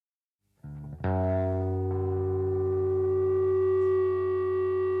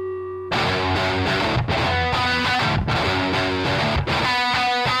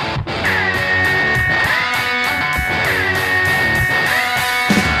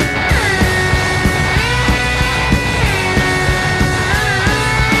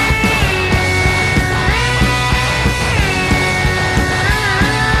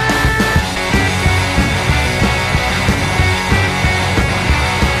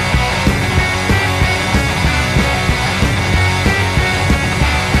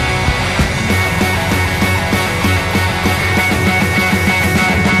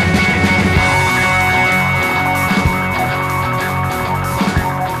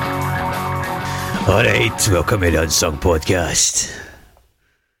Alright, welcome to the Unsung Podcast.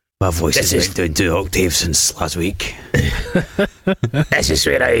 My voice has went down 2 octaves since last week. This is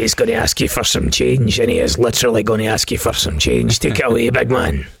where he's going to ask you for some change, and he is literally going to ask you for some change. Take it away, big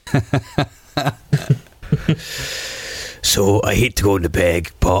man. So, I hate to go on the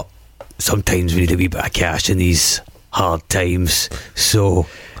beg, but sometimes we need a wee bit of cash in these hard times. So,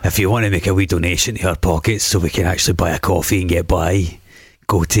 if you want to make a wee donation to our pockets so we can actually buy a coffee and get by,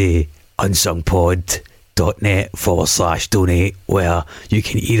 go to unsungpod.net/donate, where you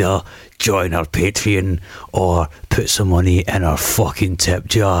can either join our Patreon or put some money in our fucking tip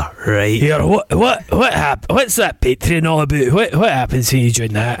jar, right? Here, what's that Patreon all about? What happens when you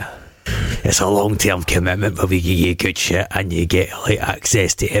join that? It's a long-term commitment where we give you good shit and you get like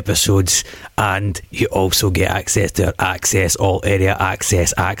access to episodes, and you also get access to our Access All Area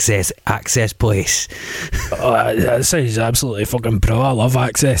Access place. Oh, that sounds absolutely fucking pro. I love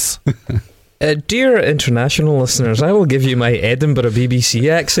Access. Dear international listeners, I will give you my Edinburgh BBC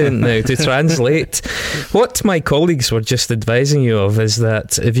accent now to translate. What my colleagues were just advising you of is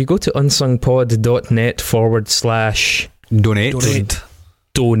that if you go to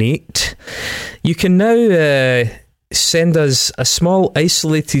unsungpod.net/donate, you can now send us a small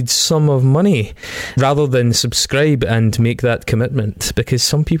isolated sum of money rather than subscribe and make that commitment, because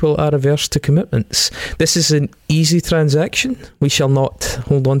some people are averse to commitments. This is an easy transaction. We shall not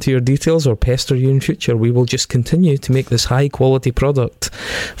hold on to your details or pester you in future. We will just continue to make this high quality product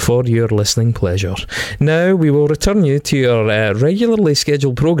for your listening pleasure. Now we will return you to your regularly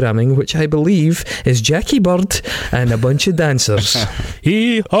scheduled programming, which I believe is Jackie Bird and a bunch of dancers.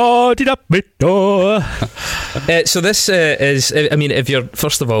 So this is, I mean, if you're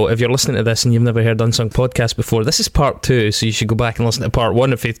listening to this and you've never heard Unsung Podcast before, this is part 2, so you should go back and listen to part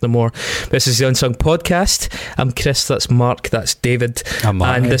 1 of Faith No More. This is the Unsung Podcast. I'm Chris, that's Mark, that's David,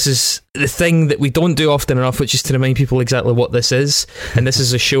 and this is the thing that we don't do often enough, which is to remind people exactly what this is. And this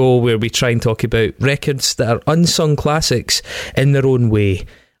is a show where we try and talk about records that are unsung classics in their own way,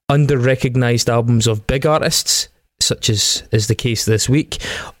 under-recognised albums of big artists, such as is the case this week,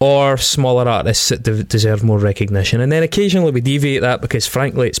 or smaller artists that deserve more recognition. And then occasionally we deviate that because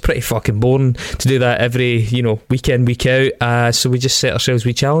frankly it's pretty fucking boring to do that every week in, week out, so we just set ourselves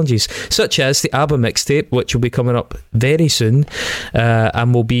wee challenges, such as the ABBA mixtape, which will be coming up very soon,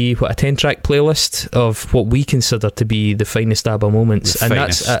 and will be a 10-track playlist of what we consider to be the finest ABBA moments,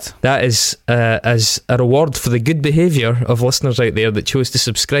 that is as a reward for the good behaviour of listeners out there that chose to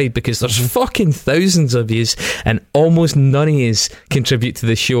subscribe, because there's fucking thousands of yous and almost none of yous contribute to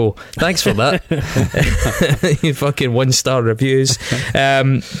the show. Thanks for that. You fucking 1-star reviews.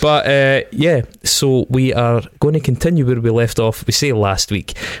 So we are going to continue where we left off. We say last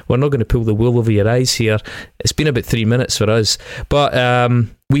week. We're not going to pull the wool over your eyes here. It's been about 3 minutes for us, but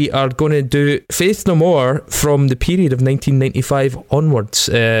we are going to do Faith No More from the period of 1995 onwards.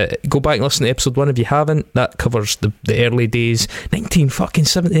 Go back and listen to episode 1 if you haven't. That covers the early days.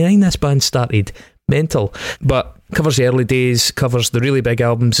 1979 this band started. Mental. But covers the early days, covers the really big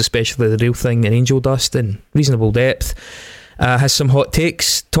albums, especially The Real Thing and Angel Dust, in reasonable depth. Has some hot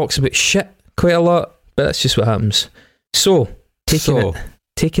takes, talks about shit quite a lot, but that's just what happens. So,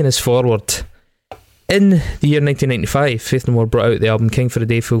 taking us forward, in the year 1995, Faith No More brought out the album King for a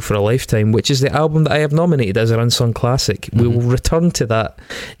Day, Fool for a Lifetime, which is the album that I have nominated as an unsung classic. We will return to that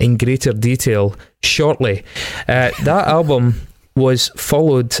in greater detail shortly. That album was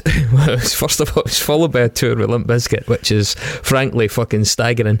followed by a tour with Limp Bizkit, which is frankly fucking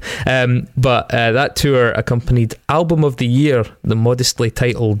staggering, but that tour accompanied Album of the Year, the modestly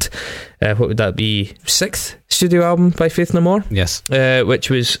titled what would that be, 6th studio album by Faith No More, yes, which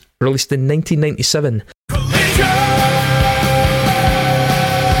was released in 1997.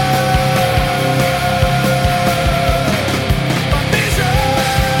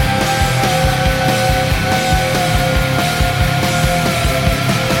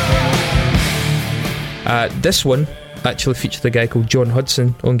 This one actually featured a guy called John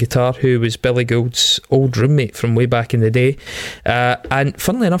Hudson on guitar, who was Billy Gould's old roommate from way back in the day, and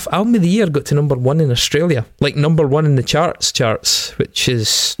funnily enough, Album of the Year got to number 1 in Australia, like number 1 in the charts, which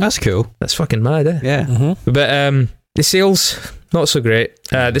is... That's cool. That's fucking mad, eh? Yeah. Mm-hmm. But the sales, not so great.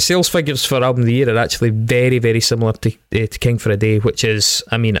 The sales figures for Album of the Year are actually very, very similar to King for a Day, which is,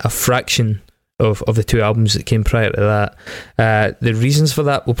 I mean, a fraction of the 2 albums that came prior to that. The reasons for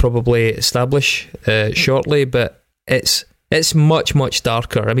that we'll probably establish shortly, but it's It's much, much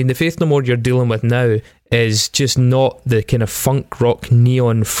darker. I mean, the Faith No More you're dealing with now is just not the kind of funk rock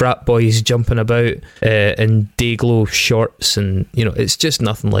neon frat boys jumping about in day-glow shorts, and it's just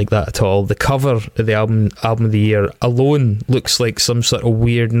nothing like that at all. The cover of the album of the year alone looks like some sort of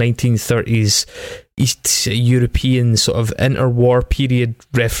weird 1930s East European sort of interwar period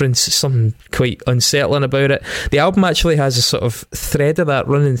reference. Something quite unsettling about it. The album actually has a sort of thread of that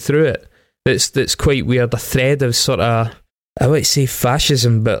running through it that's quite weird, a thread of sort of, I wouldn't say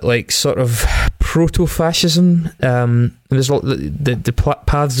fascism, but like sort of proto-fascism. There's the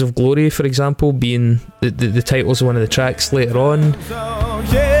Paths of Glory, for example, being the titles of one of the tracks later on.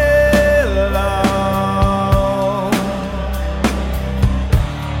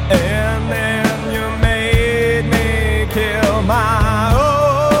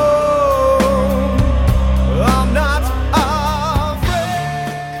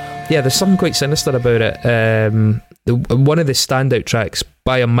 Yeah, there's something quite sinister about it. One of the standout tracks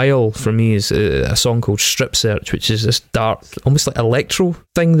by a mile for me is a song called Strip Search, which is this dark, almost like electro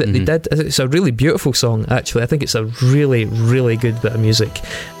thing that they did. It's a really beautiful song, actually. I think it's a really, really good bit of music.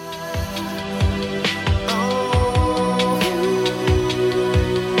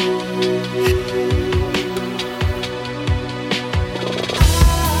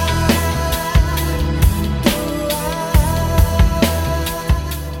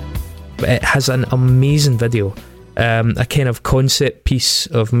 It has an amazing video, a kind of concept piece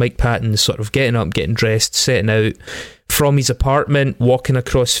of Mike Patton sort of getting up, getting dressed, setting out from his apartment, walking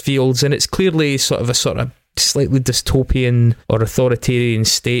across fields, and it's clearly sort of a sort of slightly dystopian or authoritarian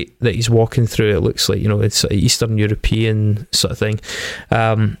state that he's walking through. It looks like, it's Eastern European sort of thing.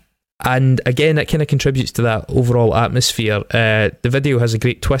 And again, it kind of contributes to that overall atmosphere. The video has a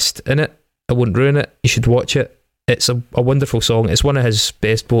great twist in it. I wouldn't ruin it. You should watch it. It's a wonderful song. It's one of his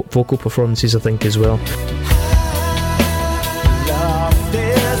best vocal performances, I think, as well.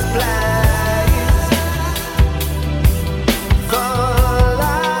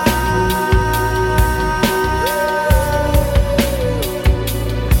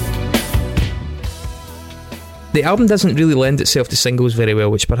 The album doesn't really lend itself to singles very well,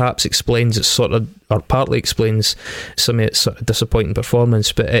 which perhaps explains its sort of, or partly explains some of its sort of disappointing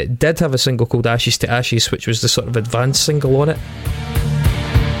performance, but it did have a single called Ashes to Ashes, which was the sort of advanced single on it.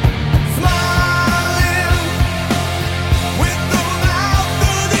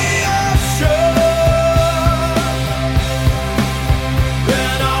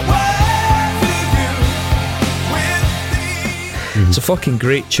 It's a fucking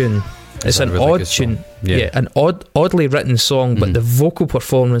great tune. It's an really odd tune, an oddly written song, but the vocal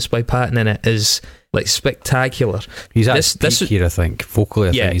performance by Patton in it is like spectacular. He's at his peak here, I think. Vocally,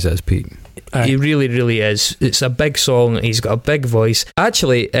 I think he's at his peak. He really, really is. It's a big song. He's got a big voice.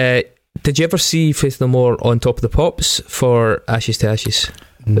 Actually, did you ever see Faith No More on Top of the Pops for Ashes to Ashes?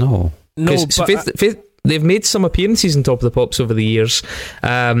 No. So Faith, they've made some appearances on Top of the Pops over the years.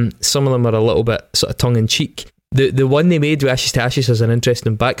 Some of them are a little bit sort of tongue-in-cheek. The one they made with Ashes to Ashes has an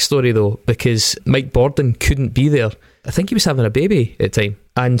interesting backstory though, because Mike Bordon couldn't be there. I think he was having a baby at the time,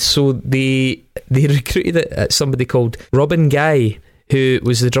 and so they recruited somebody called Robin Guy, who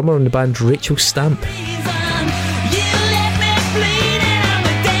was the drummer in the band Rachel Stamp.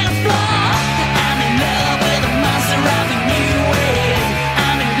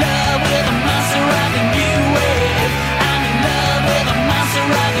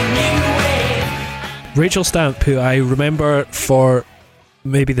 Rachel Stamp, who I remember for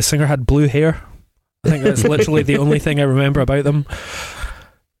maybe the singer had blue hair. I think that's literally the only thing I remember about them.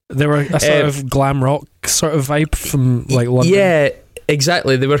 They were a sort of glam rock sort of vibe from like London. Yeah,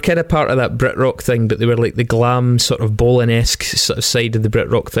 exactly. They were kind of part of that Brit rock thing, but they were like the glam sort of Bolan-esque sort of side of the Brit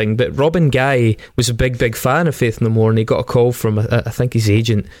rock thing. But Robin Guy was a big fan of Faith No More, and he got a call from I think his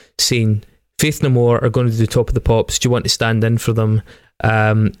agent saying, Faith No More are going to do Top of the Pops, do you want to stand in for them?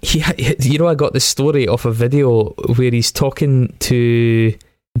 I got this story off a video where he's talking to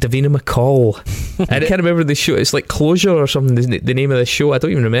Davina McCall. I can't remember the show. It's like Closure or something, the name of the show. I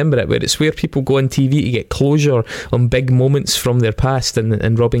don't even remember it, but it's where people go on TV to get closure on big moments from their past,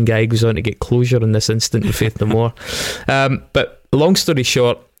 and Robin Guy goes on to get closure in this instant with Faith No More. But long story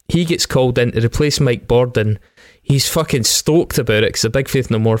short, he gets called in to replace Mike Bordon. He's fucking stoked about it because he's a big Faith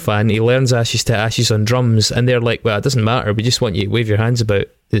No More fan. He learns Ashes to Ashes on drums, and they're like, well, it doesn't matter, we just want you to wave your hands about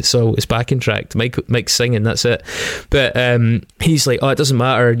It's backing tracked. Mike's singing, that's it. But he's like, oh, it doesn't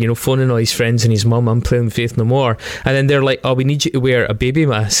matter, you know, phoning all his friends and his mum, I'm playing Faith No More. And then they're like, oh, we need you to wear a baby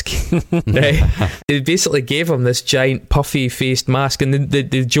mask. Right? They basically gave him this giant puffy faced mask, and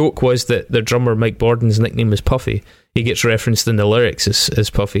the joke was that their drummer Mike Borden's nickname was Puffy. He gets referenced in the lyrics as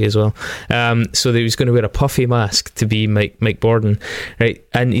Puffy as well. So he was going to wear a puffy mask to be Mike Borden, right?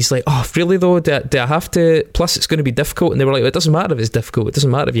 And he's like, oh, really though? Do I have to? Plus, it's going to be difficult. And they were like, it doesn't matter if it's difficult. It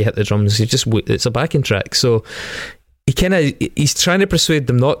doesn't matter if you hit the drums. It's a backing track. So he's trying to persuade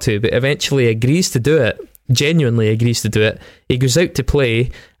them not to, but eventually agrees to do it. Genuinely agrees to do it. He goes out to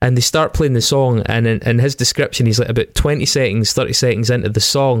play and they start playing the song, and in his description he's like about 30 seconds into the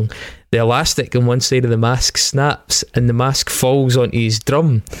song, the elastic on one side of the mask snaps and the mask falls onto his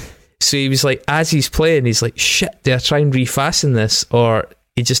drum. So he was like, as he's playing, he's like, shit, do I try and refasten this? Or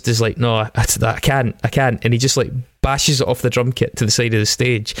he just is like, no, I can't. And he just like bashes it off the drum kit to the side of the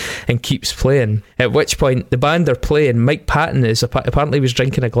stage and keeps playing. At which point the band are playing. Mike Patton apparently was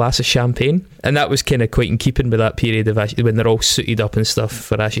drinking a glass of champagne, and that was kind of quite in keeping with that period of when they're all suited up and stuff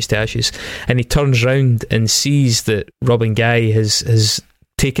for Ashes to Ashes. And he turns round and sees that Robin Guy has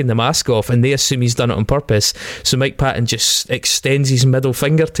taken the mask off, and they assume he's done it on purpose. So Mike Patton just extends his middle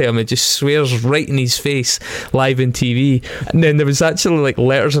finger to him and just swears right in his face live on TV. And then there was actually like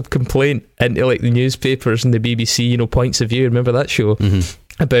letters of complaint into like the newspapers and the BBC, you know, Points of View, remember that show?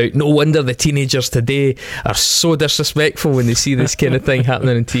 About no wonder the teenagers today are so disrespectful when they see this kind of thing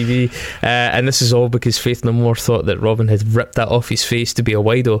happening on TV, and this is all because Faith No More thought that Robin had ripped that off his face to be a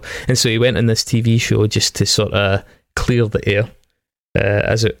wido, and so he went on this TV show just to sort of clear the air.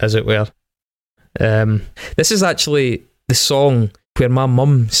 As it were. This is actually the song where my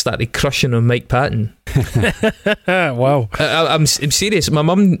mum started crushing on Mike Patton. Wow. I'm serious. My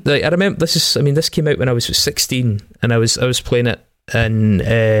mum, like, I remember this came out when I was 16, and I was playing it, and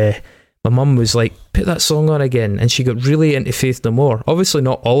my mum was like, put that song on again, and she got really into Faith No More. Obviously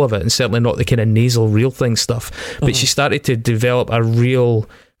not all of it, and certainly not the kind of nasal Real Thing stuff, but she started to develop a real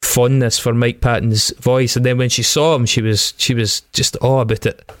fondness for Mike Patton's voice. And then when she saw him, she was just about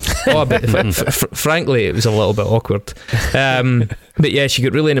it. Frankly, it was a little bit awkward. But yeah, she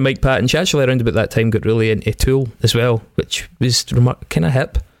got really into Mike Patton. She actually around about that time got really into Tool as well, which was kind of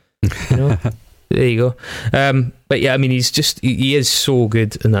hip, you know. There you go. But yeah, I mean, he is so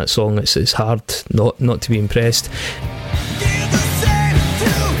good in that song. It's hard not to be impressed.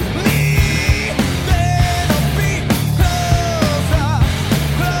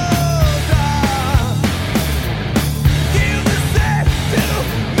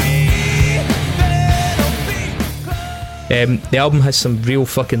 The album has some real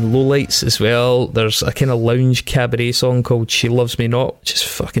fucking lowlights as well. There's a kind of lounge cabaret song called She Loves Me Not, which is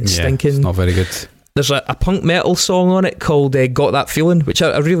fucking stinking. It's not very good. There's a punk metal song on it called Got That Feeling, which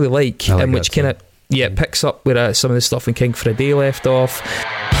I really like, and which kind of picks up where some of the stuff in King for a Day left off.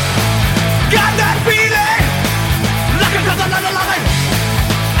 Got that feeling, like a loving.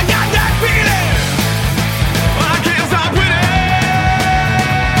 I got that feeling, I can't stop winning.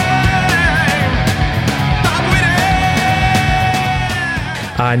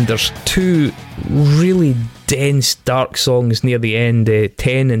 And there's two really dense, dark songs near the end,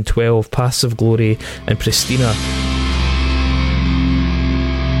 10 and 12, Paths of Glory and Pristina.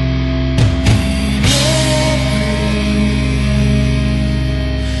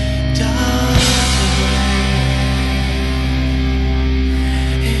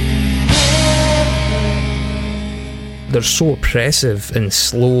 They're so oppressive and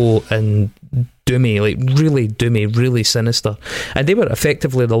slow and doomy, like really doomy, really sinister. And they were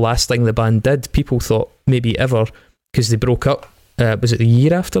effectively the last thing the band did, people thought, maybe ever, because they broke up. Was it the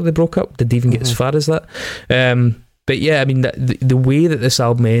year after they broke up? Did they even get as far as that? But yeah, I mean, the way that this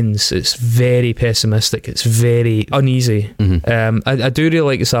album ends, it's very pessimistic. It's very uneasy. I do really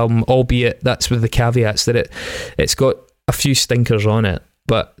like this album, albeit that's with the caveats that it's got a few stinkers on it.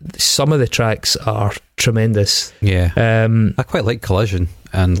 But some of the tracks are tremendous. Yeah. I quite like Collision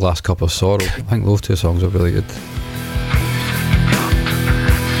and Last Cup of Sorrow. I think those two songs are really good.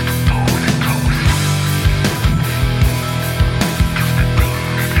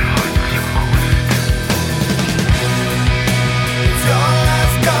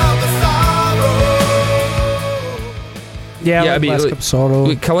 Yeah, I mean, Last Cup of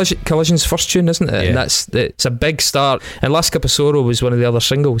Sorrow. Collision's first tune, isn't it? Yeah. And it's a big start. And Last Cup of Sorrow was one of the other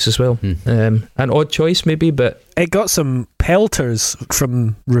singles as well. An odd choice, maybe, but it got some pelters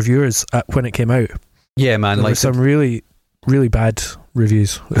from reviewers when it came out. Yeah, man. There were some really, really bad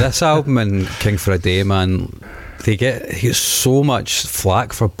reviews. This album and King for a Day, man, they get so much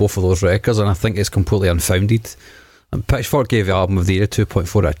flack for both of those records, and I think it's completely unfounded. And Pitchfork gave the album of the year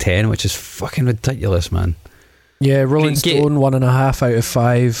 2.4 out of 10, which is fucking ridiculous, man. Yeah, Rolling Stone 1.5 out of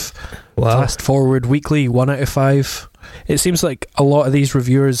 5. Wow. Fast Forward Weekly 1 out of 5. It seems like a lot of these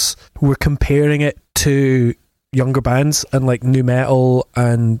reviewers were comparing it to younger bands and like new metal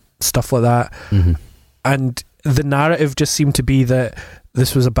and stuff like that. Mm-hmm. And the narrative just seemed to be that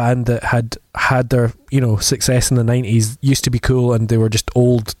this was a band that had their, success in the 90s, used to be cool, and they were just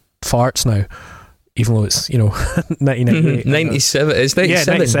old farts now, even though it's 1998. 97. It's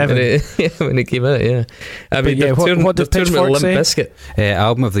 97. Yeah, 97 when it came out. Yeah, I mean, yeah, what did Pitchfork say? Biscuit.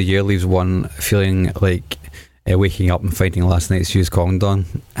 Album of the year leaves one feeling like waking up and finding last night's Hughes Condon.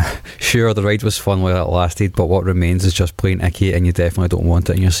 Sure, the ride was fun while it lasted, but what remains is just plain icky, and you definitely don't want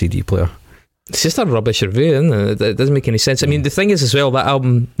it in your CD player. It's just a rubbish review, isn't it? It doesn't make any sense. I mean, the thing is as well, that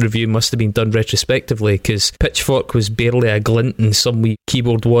album review must have been done retrospectively, because Pitchfork was barely a glint in some wee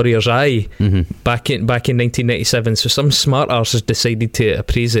keyboard warrior's eye back in 1997. So some smart arse has decided to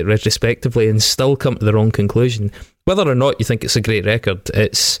appraise it retrospectively and still come to the wrong conclusion. Whether or not you think it's a great record,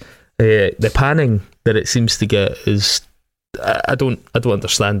 it's the panning that it seems to get is I don't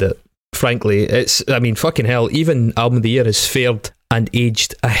understand it. Frankly, fucking hell. Even Album of the Year has fared and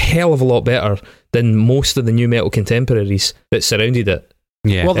aged a hell of a lot better than most of the new metal contemporaries that surrounded it.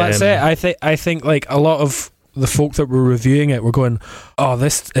 Yeah. Well, that's it. I think like a lot of the folk that were reviewing it were going, "Oh,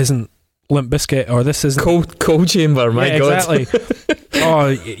 this isn't Limp Bizkit, or this isn't Cold Chamber." My God, exactly.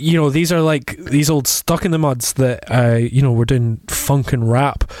 Oh, these are like these old Stuck in the Muds that were doing funk and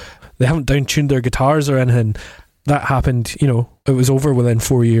rap. They haven't down-tuned their guitars or anything. That happened, it was over within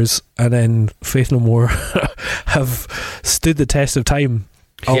 4 years, and then Faith No More have stood the test of time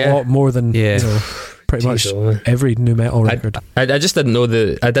a lot more than pretty much every new metal record. I just didn't know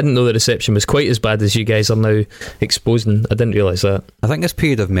the reception was quite as bad as you guys are now exposing. I didn't realise that. I think this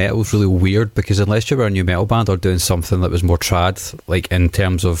period of metal is really weird, because unless you were a new metal band or doing something that was more trad, like in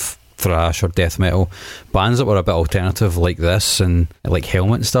terms of thrash or death metal, bands that were a bit alternative like this and like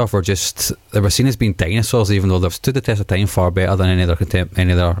Helmet and stuff they were seen as being dinosaurs, even though they've stood the test of time far better than any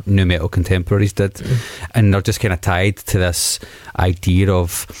other new metal contemporaries did. And they're just kind of tied to this idea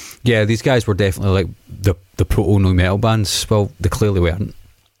of, these guys were definitely like the proto new metal bands. Well, they clearly weren't.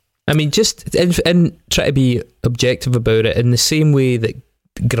 I mean, just and try to be objective about it in the same way that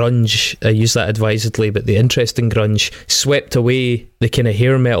grunge, I use that advisedly, but the interesting grunge swept away the kind of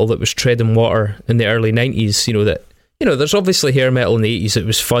hair metal that was treading water in the early 90s. There's obviously hair metal in the 80s that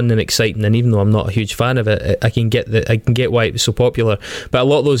was fun and exciting, and even though I'm not a huge fan of it, I can get why it was so popular. But a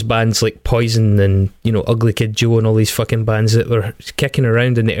lot of those bands like Poison and Ugly Kid Joe and all these fucking bands that were kicking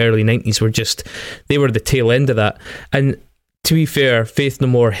around in the early 90s they were the tail end of that. And to be fair, Faith No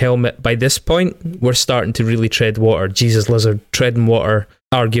More, Helmet, by this point, we're starting to really tread water. Jesus Lizard treading water,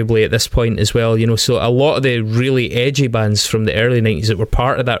 arguably at this point as well. So a lot of the really edgy bands from the early 90s that were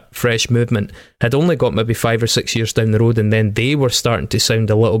part of that fresh movement had only got maybe 5 or 6 years down the road, and then they were starting to sound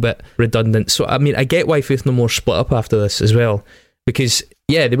a little bit redundant. So I mean, I get why Faith No More split up after this as well, because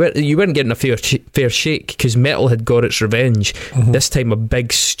you weren't getting a fair shake, because metal had got its revenge. This time a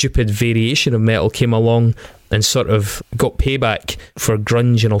big stupid variation of metal came along and sort of got payback for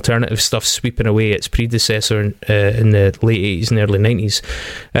grunge and alternative stuff sweeping away its predecessor in the late 80s and early 90s.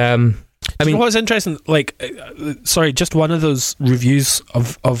 I mean, what's interesting, just one of those reviews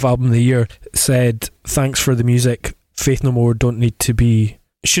of Album of the Year said, "Thanks for the music. Faith No More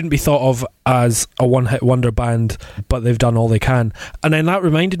shouldn't be thought of as a one-hit wonder band, but they've done all they can." And then that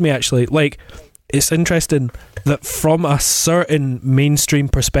reminded me, actually, it's interesting that from a certain mainstream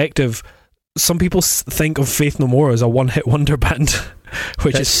perspective, some people think of Faith No More as a one-hit wonder band,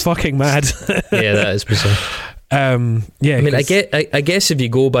 which is fucking mad. Yeah, that is bizarre. I mean, I guess if you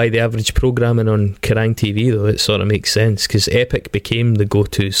go by the average programming on Kerrang TV, though, it sort of makes sense, because Epic became the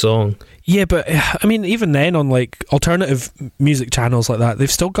go-to song. Yeah, but I mean, even then on alternative music channels like that,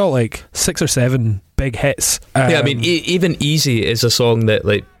 they've still got 6 or 7 big hits. I mean, even Easy is a song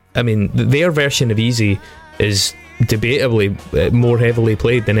that their version of Easy is debatably more heavily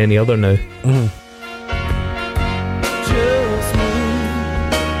played than any other now.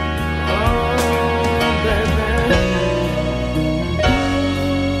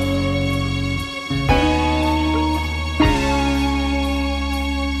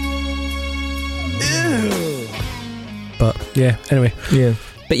 But yeah, anyway. Yeah.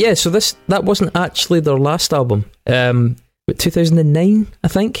 But yeah, so that wasn't actually their last album. 2009, I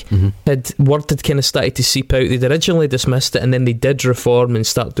think, word had kind of started to seep out. They'd originally dismissed it, and then they did reform and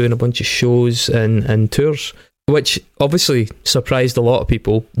start doing a bunch of shows and tours, which obviously surprised a lot of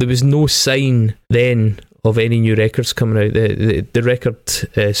people. There was no sign then of any new records coming out. The record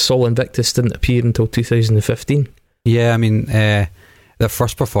Sol Invictus didn't appear until 2015. Yeah, I mean, their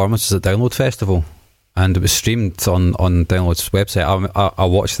first performance was at Download Festival, and it was streamed on Download's website. I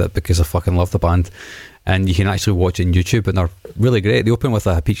watched it because I fucking love the band, and you can actually watch it on YouTube, and they're really great. They open with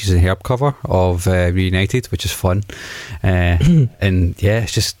a Peaches and Herb cover of Reunited, which is fun, and yeah,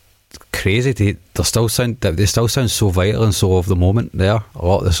 it's just crazy. They still sound so vital and so of the moment. There, a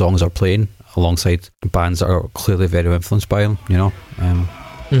lot of the songs are playing alongside bands that are clearly very influenced by them. You know,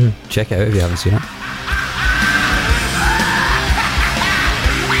 check it out if you haven't seen it.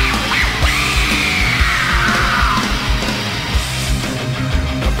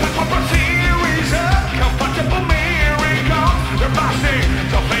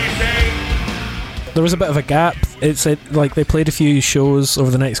 There was a bit of a gap. It said like they played a few shows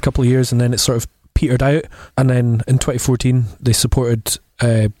over the next couple of years, and then it sort of petered out. And then in 2014, they supported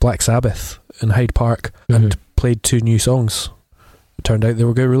Black Sabbath in Hyde Park and played 2 new songs. It turned out they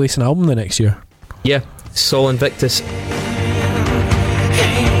were going to release an album the next year. Yeah, Sol Invictus.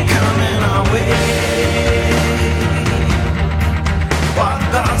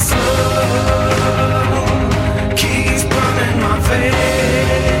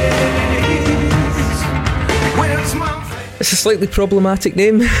 It's a slightly problematic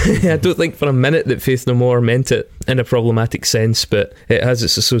name. I don't think for a minute that Faith No More meant it in a problematic sense, but it has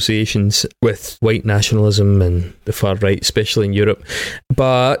its associations with white nationalism and the far right, especially in Europe.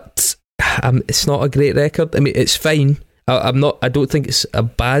 But it's not a great record. I mean, it's fine. I don't think it's a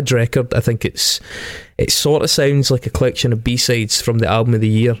bad record. I think it sort of sounds like a collection of B-sides from the Album of the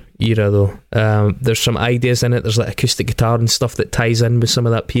Year era, though. There's some ideas in it. There's like acoustic guitar and stuff that ties in with some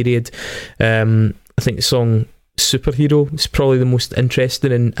of that period. I think the song Superhero is probably the most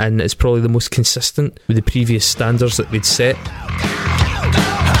interesting and it's probably the most consistent with the previous standards that they'd set.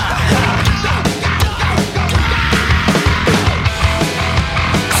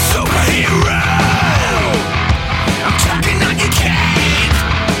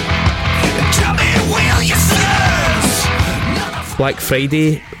 Black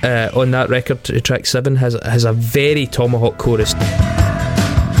Friday on that record, track 7, has a very Tomahawk chorus.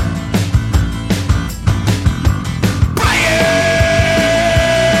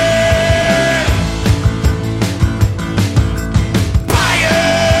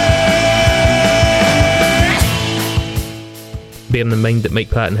 Bearing in mind that Mike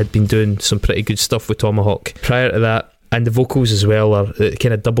Patton had been doing some pretty good stuff with Tomahawk prior to that, and the vocals as well are the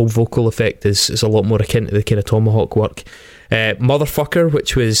kind of double vocal effect is a lot more akin to the kind of Tomahawk work. Motherfucker,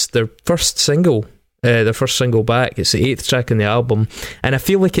 which was their first single back, it's the 8th track on the album, and I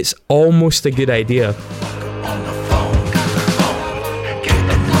feel like it's almost a good idea.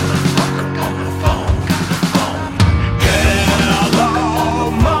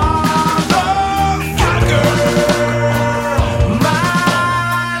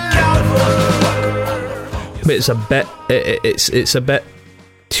 It's a bit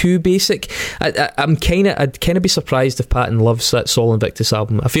too basic. I'd kind of be surprised if Patton loves that Sol Invictus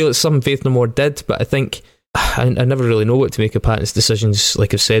album. I feel it's something Faith No More did, but I think I never really know what to make of Patton's decisions,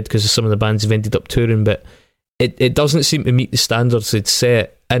 like I've said, because some of the bands have ended up touring, but it doesn't seem to meet the standards they'd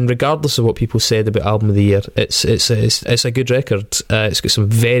set. And regardless of what people said about Album of the Year, it's a good record. It's got some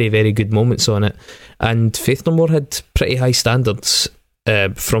very, very good moments on it, and Faith No More had pretty high standards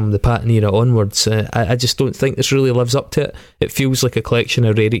from the Patton era onwards. I just don't think this really lives up to it. It feels like a collection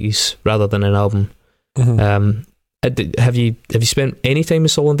of rarities rather than an album. Have you spent any time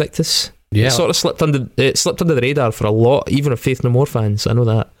with Sol Invictus? Yeah, it sort of slipped under the radar for a lot, even of Faith No More fans. I know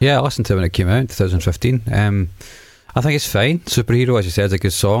that. Yeah, I listened to it when it came out in 2015. I think it's fine. Superhero, as you said, is a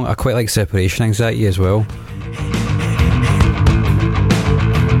good song. I quite like Separation Anxiety as well.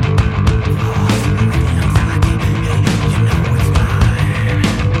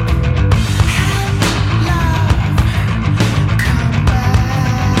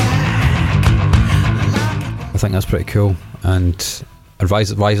 I think that's pretty cool, and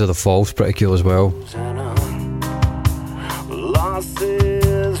Rise of the Fall's pretty cool as well.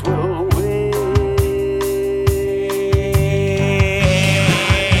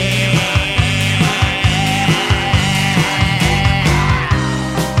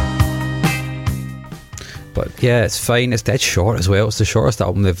 But yeah, it's fine. It's dead short as well. It's the shortest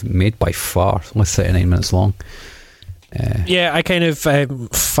album they've made by far. It's only 39 minutes long. Yeah, I kind of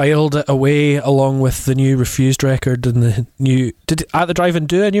filed it away along with the new Refused record and the new... Did At the Drive-In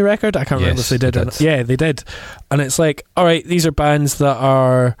do a new record? I can't remember if they did. Yeah, they did. And it's like, alright, these are bands that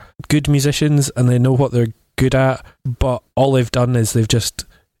are good musicians and they know what they're good at, but all they've done is they've just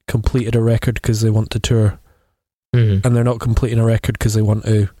completed a record because they want to tour. And they're not completing a record because they want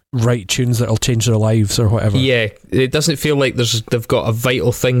to write tunes that'll change their lives or whatever. Yeah, it doesn't feel like they've got a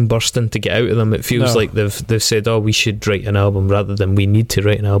vital thing bursting to get out of them. It feels No. like they've said, "Oh, we should write an album," rather than "We need to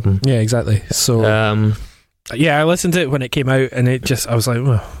write an album." Yeah, exactly. So yeah, I listened to it when it came out, and it just I was like,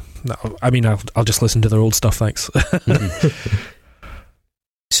 well, no, I mean, I'll just listen to their old stuff, thanks.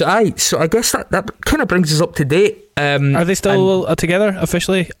 So I guess that kind of brings us up to date. Are they still together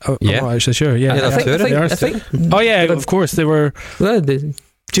officially? I'm Yeah. not actually sure. Yeah, Yeah, I think, they are I still. think Oh yeah, of course they were. well, due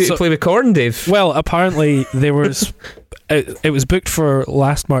to So- play with Korn, Dave. Well, apparently they were. It was booked for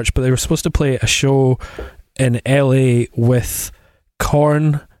last March, but they were supposed to play a show in LA with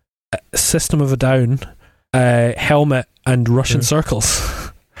Korn, System of a Down, Helmet, and Russian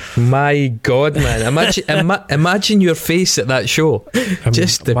Circles. My God, man! Imagine your face at that show.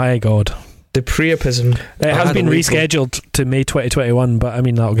 Just the- my God. The priapism. It has been Unbelievable. rescheduled to May 2021, but I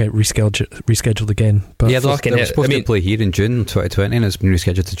mean that'll get rescheduled again. But Yeah, they fucking were hell. supposed I mean- to play here in June 2020, and it's been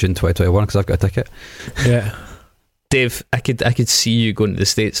rescheduled to June 2021 because I've got a ticket. yeah, Dave, I could see you going to the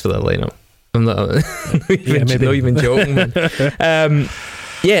States for that lineup. I'm not, Yeah, maybe. not even joking, man.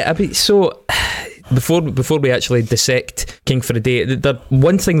 Yeah, I mean, so before we actually dissect King for a Day, the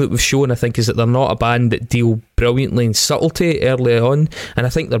one thing that we've shown, I think, is that they're not a band that deal brilliantly in subtlety early on, and I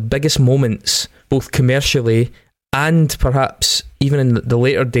think their biggest moments, both commercially and perhaps even in the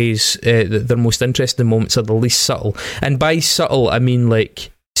later days, their most interesting moments are the least subtle. And by subtle, I mean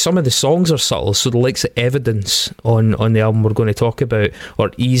like some of the songs are subtle, so the likes of Evidence on the album we're going to talk about,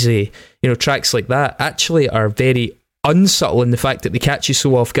 or Easy, tracks like that actually are very unsubtle in the fact that they catch you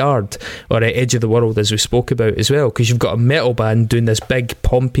so off guard, or Edge of the World, as we spoke about as well, because you've got a metal band doing this big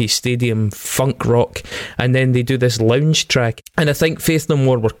pompey stadium funk rock, and then they do this lounge track. And I think Faith No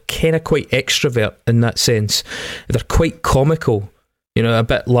More were kind of quite extrovert in that sense. They're quite comical, a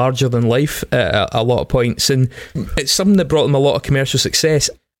bit larger than life at a lot of points, and it's something that brought them a lot of commercial success.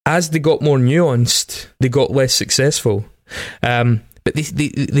 As they got more nuanced, they got less successful. But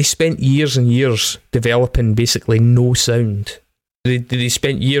they spent years and years developing basically no sound. They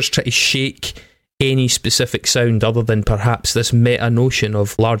spent years trying to shake any specific sound other than perhaps this meta notion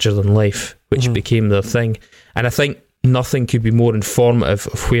of larger than life, which became their thing. And I think nothing could be more informative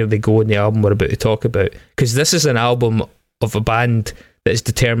of where they go in the album we're about to talk about, because this is an album of a band that is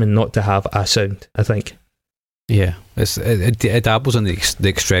determined not to have a sound, I think. Yeah, it dabbles in the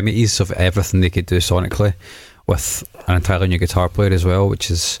extremities of everything they could do sonically, with an entirely new guitar player as well,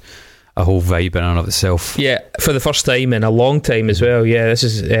 which is a whole vibe in and of itself. Yeah, for the first time in a long time as well. Yeah, this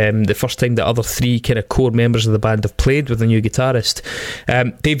is the first time the other three kind of core members of the band have played with a new guitarist.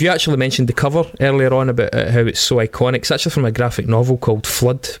 Dave, you actually mentioned the cover earlier on about how it's so iconic. It's actually from a graphic novel called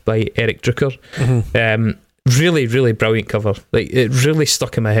Flood by Eric Drucker. Really, really brilliant cover. Like, it really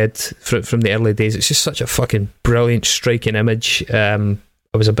stuck in my head from the early days. It's just such a fucking brilliant, striking image. I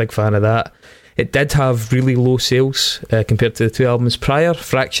was a big fan of that. It did have really low sales compared to the two albums prior,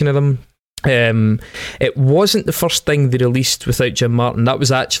 fraction of them. It wasn't the first thing they released without Jim Martin. That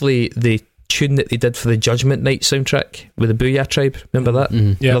was actually the tune that they did for the Judgment Night soundtrack with the Booyah Tribe. Remember that?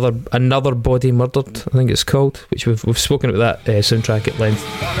 Yeah. Another Body Murdered, I think it's called, which we've spoken about that soundtrack at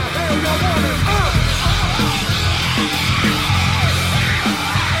length.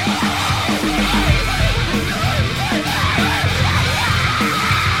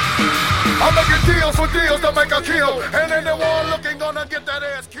 I'm making deals for deals to make a kill, and anyone looking gonna get that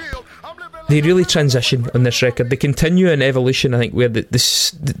ass killed. They really transition on this record. They continue an evolution, I think, where the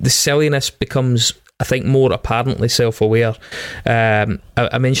silliness becomes, I think, more apparently self-aware.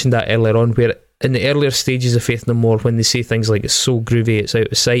 I mentioned that earlier on, where in the earlier stages of Faith No More, when they say things like it's so groovy, it's out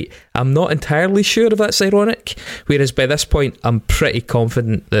of sight, I'm not entirely sure if that's ironic, whereas by this point I'm pretty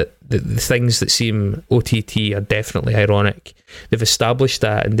confident that the things that seem OTT are definitely ironic. They've established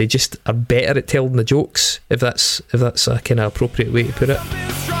that, and they just are better at telling the jokes, if that's a kind of appropriate way to put it.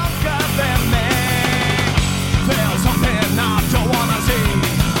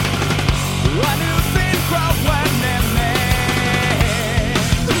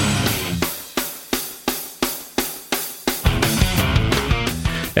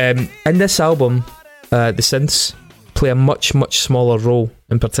 In this album, the synths play a much, much smaller role,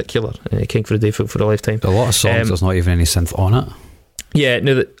 in particular, King for a Day, for a Lifetime. A lot of songs, there's not even any synth on it. Yeah,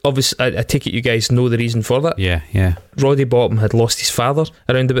 no, obviously, I take it you guys know the reason for that. Yeah. Roddy Bottum had lost his father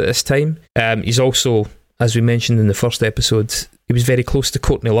around about this time. He's also, as we mentioned in the first episode, He was very close to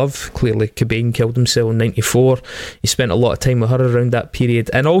Courtney Love. Clearly, Cobain killed himself in 94. He spent a lot of time with her around that period.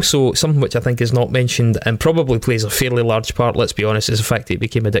 And also, something which I think is not mentioned and probably plays a fairly large part, let's be honest, is the fact that he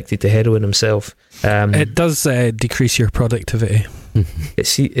became addicted to heroin himself. It does decrease your productivity.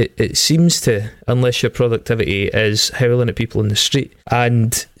 It seems to, unless your productivity is howling at people in the street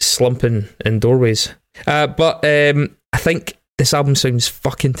and slumping in doorways. But I think this album sounds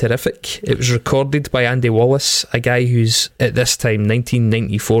fucking terrific. It was recorded by Andy Wallace, a guy who's at this time,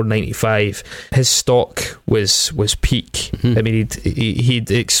 1994-95, his stock was peak. I mean, he'd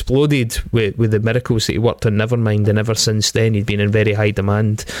exploded with the miracles that he worked on Nevermind, and ever since then he'd been in very high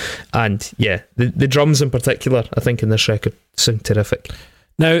demand. And yeah, the drums in particular, I think, in this record sound terrific.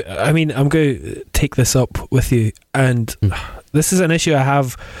 Now, I mean, I'm going to take this up with you, and this is an issue I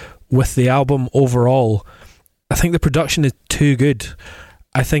have with the album overall. I think the production is too good.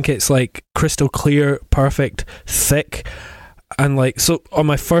 I think it's like crystal clear, perfect, thick, and like, so on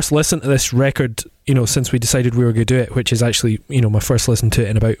my first listen to this record, you know, since we decided we were going to do it, which is actually, you know, my first listen to it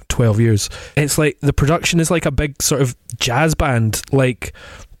in about 12 years, it's like the production is like a big sort of jazz band, like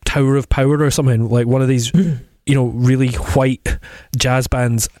Tower of Power or something, like one of these, you know, really white jazz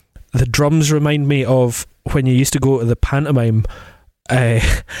bands. The drums remind me of when you used to go to the pantomime, and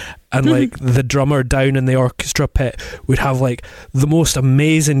like the drummer down in the orchestra pit would have like the most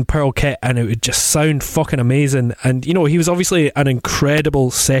amazing pearl kit, and it would just sound fucking amazing. And you know, he was obviously an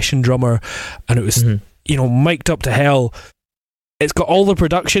incredible session drummer, and it was you know, mic'd up to hell. It's got all the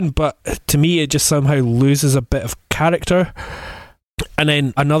production, but to me it just somehow loses a bit of character. And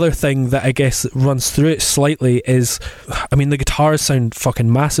then another thing that I guess runs through it slightly is, I mean, the guitars sound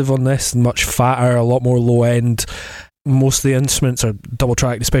fucking massive on this, much fatter, a lot more low end. Most of the instruments are double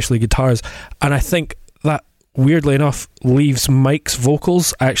tracked, especially guitars, and I think that weirdly enough leaves Mike's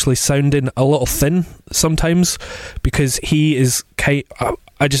vocals actually sounding a little thin sometimes, because he is I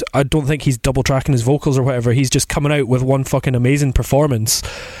don't think he's double tracking his vocals or whatever. He's just coming out with one fucking amazing performance,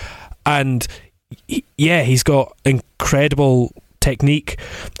 and he's got incredible technique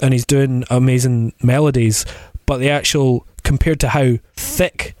and he's doing amazing melodies, but the actual, compared to how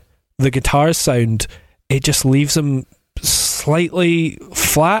thick the guitars sound, it just leaves him slightly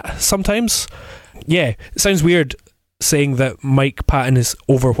flat sometimes. Yeah, it sounds weird saying that Mike Patton is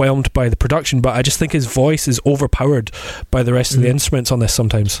overwhelmed by the production, but I just think his voice is overpowered by the rest of the instruments on this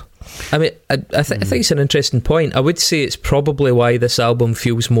sometimes. I mean, I think it's an interesting point. I would say it's probably why this album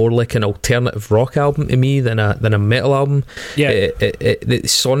feels more like an alternative rock album to me than a metal album. Yeah,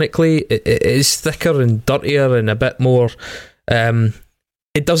 sonically, it is thicker and dirtier and a bit more.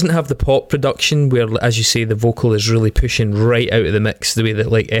 It doesn't have the pop production where, as you say, the vocal is really pushing right out of the mix the way that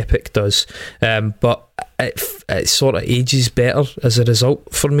like Epic does. But it sort of ages better as a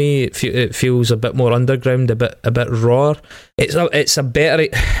result for me. It feels a bit more underground, a bit rawer. It's a better.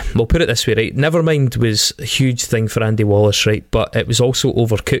 We'll put it this way, right? Nevermind was a huge thing for Andy Wallace, right? But it was also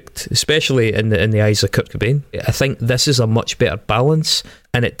overcooked, especially in the eyes of Kurt Cobain. I think this is a much better balance,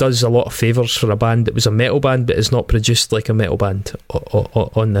 and it does a lot of favours for a band that was a metal band but is not produced like a metal band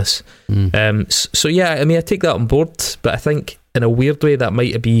on this. So yeah, I mean, I take that on board, but I think in a weird way that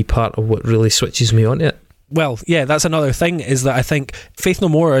might be part of what really switches me on it. Well, yeah, that's another thing, is that I think Faith No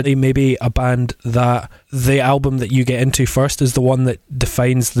More are maybe a band that the album that you get into first is the one that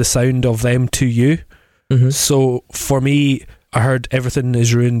defines the sound of them to you. So for me, I heard Everything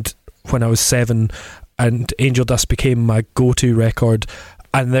Is Ruined when I was 7, and Angel Dust became my go-to record,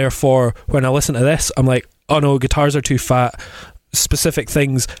 and therefore when I listen to this I'm like, oh no, guitars are too fat, specific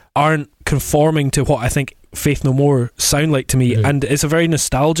things aren't conforming to what I think Faith No More sound like to me, and it's a very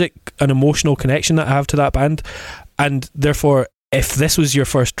nostalgic and emotional connection that I have to that band, and therefore if this was your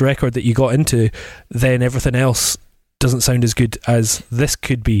first record that you got into, then everything else doesn't sound as good as this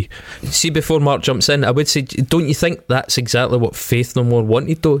could be. See, before Mark jumps in, I would say, don't you think that's exactly what Faith No More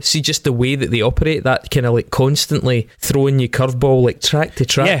wanted though? See, just the way that they operate, that kind of like constantly throwing you curveball like track to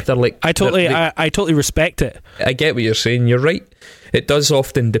track. Yeah, they're like, I totally respect it. I get what you're saying, you're right. It does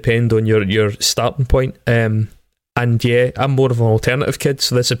often depend on your starting point. And yeah, I'm more of an alternative kid,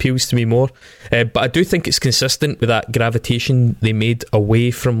 so this appeals to me more. But I do think it's consistent with that gravitation they made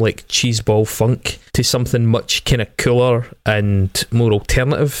away from like cheeseball funk to something much kind of cooler and more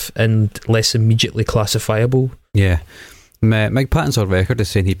alternative and less immediately classifiable. Yeah. Mike Patton's on record is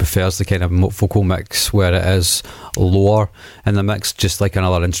saying he prefers the kind of vocal mix where it is lower in the mix, just like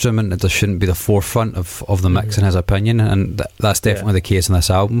another instrument. It just shouldn't be the forefront of the mix, in his opinion, and that's definitely the case in this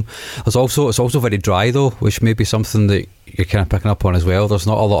album. It's also very dry though, which may be something that you're kind of picking up on as well. There's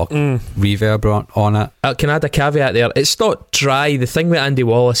not a lot of reverb on it. I can add a caveat there. It's not dry. The thing with Andy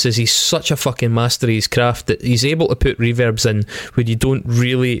Wallace is he's such a fucking master of his craft that he's able to put reverbs in where you don't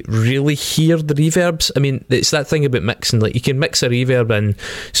really hear the reverbs. I mean, it's that thing about mixing. Like, you can mix a reverb in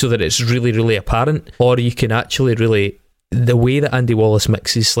so that it's really apparent, or you can actually really... The way that Andy Wallace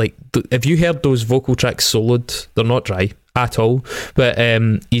mixes, like, have you heard those vocal tracks soloed? They're not dry at all, but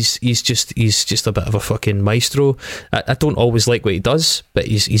he's just a bit of a fucking maestro. I don't always like what he does, but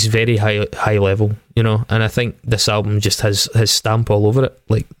he's very high level, you know. And I think this album just has his stamp all over it,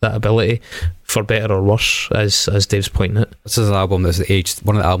 like that ability, for better or worse, as Dave's pointing at. This is an album that's aged,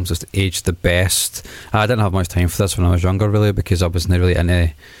 one of the albums that's aged the best. I didn't have much time for this when I was younger, really, because I wasn't really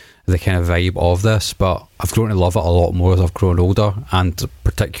into the kind of vibe of this, but I've grown to love it a lot more as I've grown older, and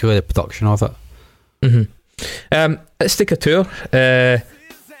particularly the production of it. Let's take a tour. Get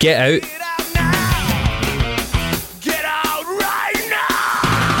Out.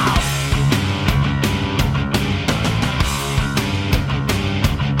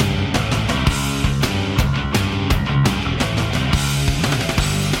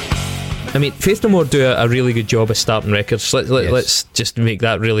 I mean, Faith No More do a really good job of starting records. Let's just make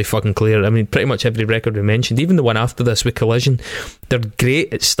that really fucking clear. I mean, pretty much every record we mentioned, even the one after this with Collision, they're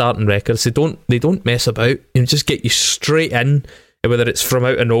great at starting records. They don't mess about. You know, just get you straight in, whether it's from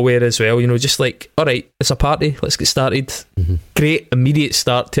out of nowhere as well. You know, just like, all right, it's a party, let's get started. Great immediate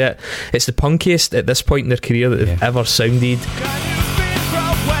start to it. It's the punkiest at this point in their career that they've ever sounded.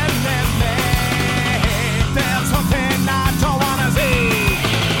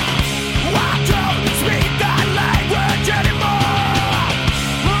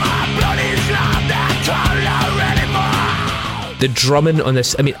 The drumming on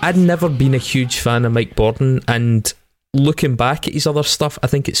this, I mean, I'd never been a huge fan of Mike Bordon, and looking back at his other stuff, I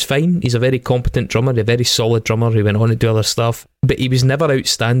think it's fine. He's a very competent drummer, a very solid drummer who went on to do other stuff, but he was never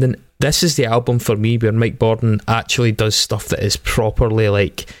outstanding. This is the album for me where Mike Bordon actually does stuff that is properly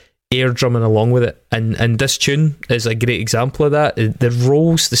like air drumming along with it, and this tune is a great example of that. The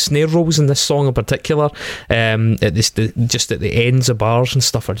rolls, the snare rolls in this song in particular, just at the ends of bars and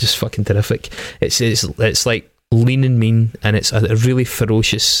stuff, are just fucking terrific. It's like lean and mean, and it's a really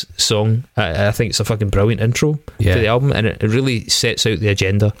ferocious song. I think it's a fucking brilliant intro to the album, and it really sets out the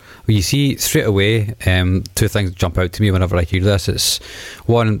agenda. Well, you see straight away, two things jump out to me whenever I hear this. It's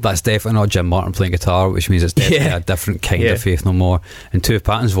one, that's definitely not Jim Martin playing guitar, which means it's definitely a different kind of Faith No More. And two,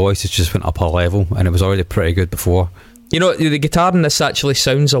 Patton's voice has just went up a level, and it was already pretty good before. You know, the guitar in this actually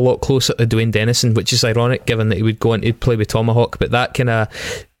sounds a lot closer to Dwayne Dennison, which is ironic given that he would go on to play with Tomahawk, but that kind of,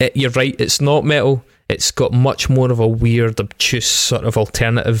 you're right, it's not metal. It's got much more of a weird, obtuse sort of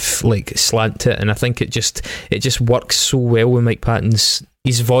alternative like slant to it, and I think it just works so well with Mike Patton's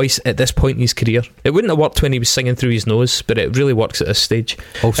his voice at this point in his career. It wouldn't have worked when he was singing through his nose, but it really works at this stage.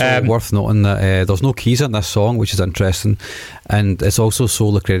 Also worth noting that there's no keys in this song, which is interesting, and it's also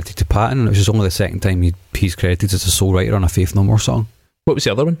solely credited to Patton, which is only the second time he's credited as a sole writer on a Faith No More song. What was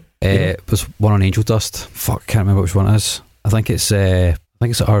the other one? It was one on Angel Dust. Fuck, can't remember which one it is. I think it's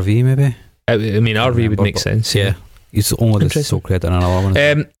RV maybe. I mean, RV would make sense. Yeah, he's only the sole credit on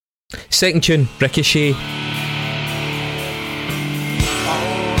another one. Second tune, Ricochet.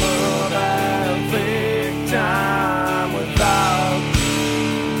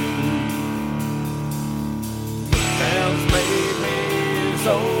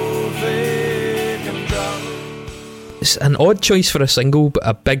 It's an odd choice for a single, but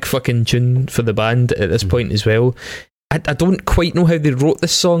a big fucking tune for the band at this point as well. I don't quite know how they wrote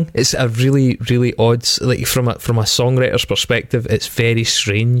this song. It's a really, really odd, like from a songwriter's perspective, it's very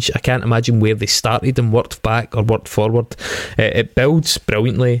strange. I can't imagine where they started and worked back or worked forward. It builds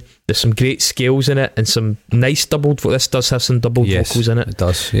brilliantly. There's some great scales in it and some nice doubled. This does have some doubled vocals in it. It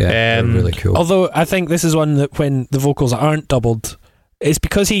does. Yeah, really cool. Although I think this is one that when the vocals aren't doubled, it's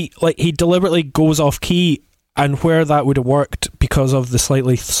because he deliberately goes off key. And where that would have worked because of the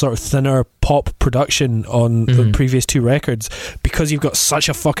slightly sort of thinner pop production on the previous two records, because you've got such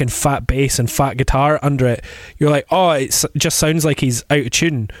a fucking fat bass and fat guitar under it, you're like, oh, it just sounds like he's out of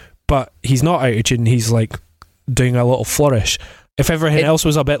tune, but he's not out of tune, he's like doing a little flourish. If everything else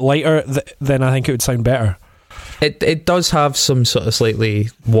was a bit lighter, then I think it would sound better. It does have some sort of slightly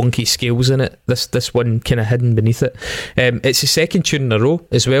wonky scales in it. This one kind of hidden beneath it. It's the second tune in a row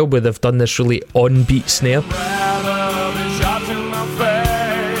as well where they've done this really on-beat snare.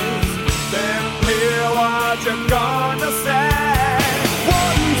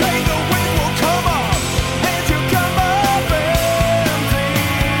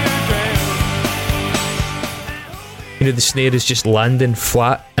 You know, the snare is just landing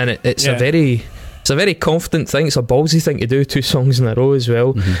flat, and it's a very It's a very confident thing. It's a ballsy thing to do, 2 songs in a row as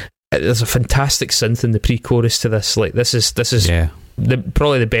well. There's a fantastic synth in the pre-chorus to this. Like, this is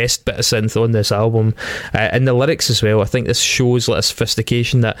probably the best bit of synth on this album, and the lyrics as well. I think this shows like a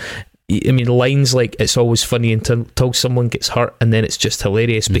sophistication that, I mean, lines like "it's always funny until someone gets hurt and then it's just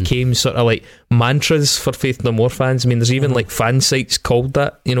hilarious" became sort of like mantras for Faith No More fans. I mean, there's even like fan sites called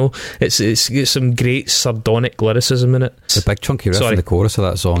that, you know. It's some great sardonic lyricism in it. The big chunky riff in the chorus of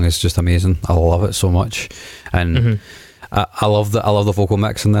that song is just amazing. I love it so much, and I love the vocal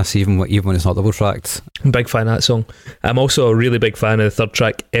mix in this, even when it's not double tracked. I'm a big fan of that song. I'm also a really big fan of the third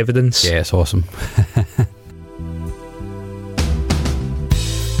track, Evidence. Yeah, it's awesome.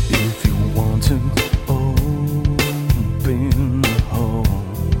 If you want to open the hole,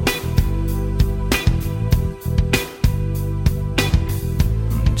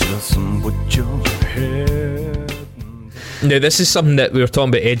 just put your head. Now, this is something that we were talking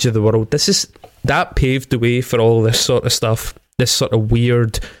about, Edge of the World. That paved the way for all this sort of stuff, this sort of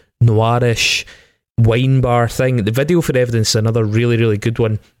weird, noirish wine bar thing. The video for Evidence is another really, really good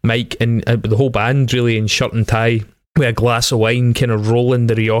one. Mike and the whole band really in shirt and tie, with a glass of wine, kind of rolling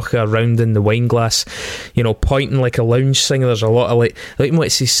the Rioja around in the wine glass, you know, pointing like a lounge singer. There's a lot of like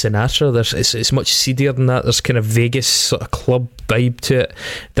what says Sinatra. It's much seedier than that. There's kind of Vegas sort of club vibe to it.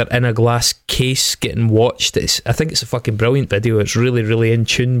 They're in a glass case getting watched. I think it's a fucking brilliant video. It's really, really in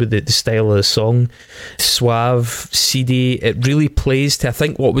tune with the style of the song. Suave, seedy. It really plays to, I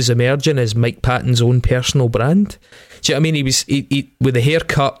think, what was emerging as Mike Patton's own personal brand. Do you know what I mean? He with the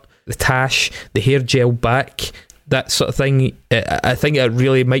haircut, the tash, the hair gel back, that sort of thing. I think it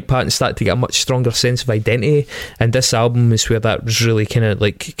really, Mike Patton started to get a much stronger sense of identity, and this album is where that was really kind of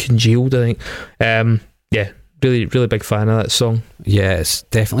like congealed, I think. Yeah, really, really big fan of that song. Yeah, it's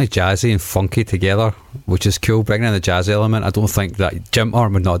definitely jazzy and funky together, which is cool, bringing in the jazz element. I don't think that Jim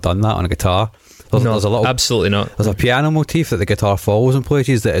Arm would not have done that on a guitar. There's a little, absolutely not. There's a piano motif that the guitar follows in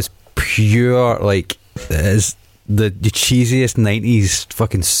places that is pure, like, it is the cheesiest 90s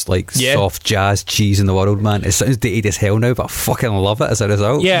fucking like soft jazz cheese in the world, man. It sounds dated as hell now, but I fucking love it as a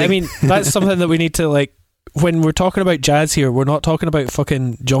result. Yeah, I mean, that's something that we need to, like, when we're talking about jazz here, we're not talking about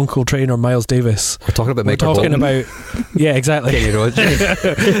fucking John Coltrane or Miles Davis. We're talking about Michael Bolton. About, yeah, exactly. Kenny Rogers.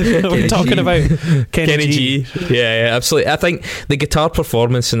 We're talking about Kenny G. Yeah, absolutely. I think the guitar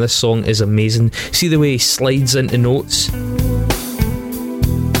performance in this song is amazing. See the way he slides into notes.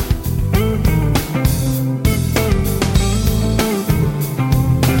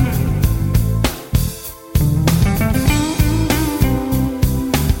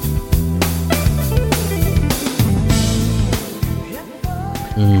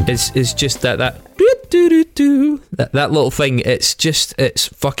 It's just that little thing. It's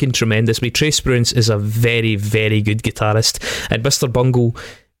fucking tremendous. Trace Bruins is a very, very good guitarist, and Mr. Bungle,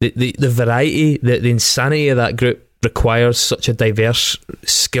 the variety, the insanity of that group requires such a diverse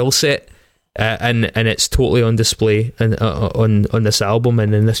skill set, and it's totally on display on this album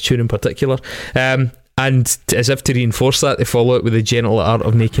and in this tune in particular. And as if to reinforce that, they follow it with the gentle art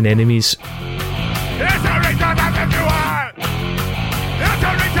of making enemies.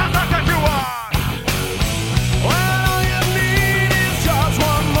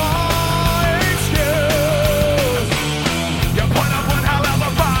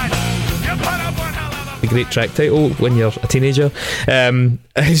 Great track title when you're a teenager.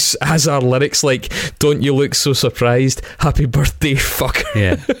 Has our lyrics like, "Don't you look so surprised? Happy birthday, fucker."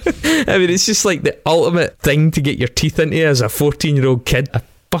 Yeah. I mean, it's just like the ultimate thing to get your teeth into as a 14-year-old kid. I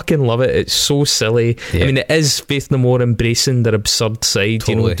fucking love it. It's so silly. Yeah. I mean, it is Faith No More embracing their absurd side,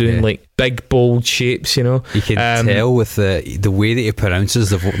 totally, you know, doing like big bold shapes, you know. You can tell with the way that he pronounces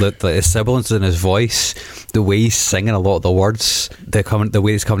the sibilance in his voice, the way he's singing a lot of the words, the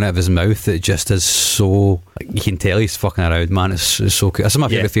way it's coming out of his mouth, it just is so, you can tell he's fucking around, man. It's so cool. This is my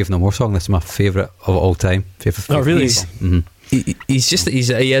favourite Faith No More song. This is my favourite of all time. Oh, really? He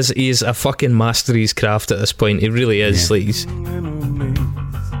is a fucking master of his craft at this point. He really is. Yeah. Like, he's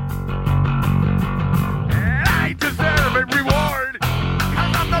I deserve a reward,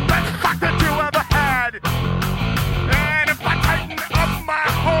 'cause I'm the best fuck that you ever had. And if I tighten up my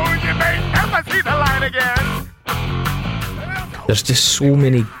hole, you may never see the light again. There's just so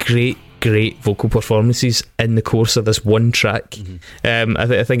many great vocal performances in the course of this one track.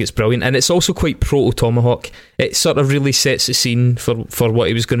 I think it's brilliant, and it's also quite proto Tomahawk. It sort of really sets the scene for what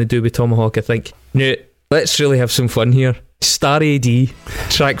he was going to do with Tomahawk, I think. Now, let's really have some fun here. Star AD,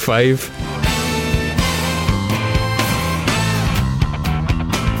 track 5.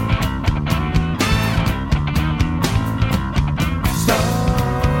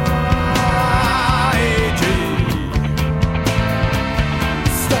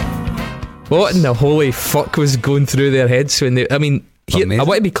 What in the holy fuck was going through their heads when they? I mean, here, I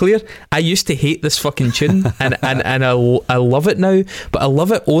want to be clear. I used to hate this fucking tune, and I love it now. But I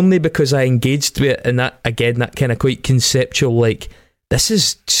love it only because I engaged with it, and that kind of quite conceptual, like, this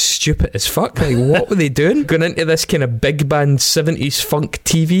is stupid as fuck. Like, what were they doing? Going into this kind of big band 70s funk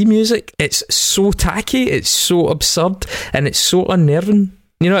TV music. It's so tacky, it's so absurd, and it's so unnerving.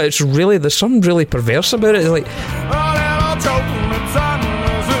 You know, it's really, there's something really perverse about it. It's like,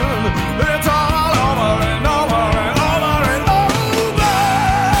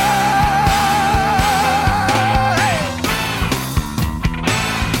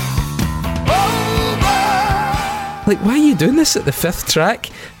 why are you doing this at the 5th track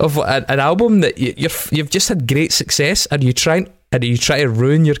of an album that you've just had great success? Are you trying to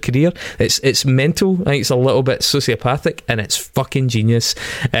ruin your career? It's mental. I think it's a little bit sociopathic, and it's fucking genius.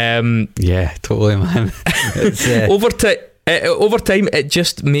 Yeah, totally, man. It's, over time, it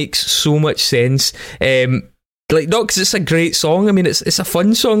just makes so much sense. Like, not because it's a great song. I mean, it's a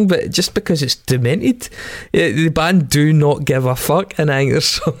fun song, but just because it's demented. The band do not give a fuck, and I think there's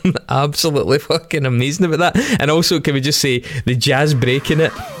something absolutely fucking amazing about that. And also, can we just say, the jazz break in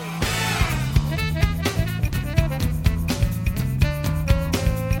it?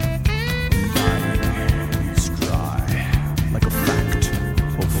 Is dry, like a fact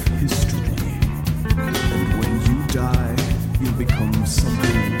of history. And when you die, you become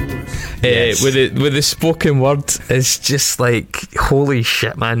something worse. With the spoken word, it's just like, holy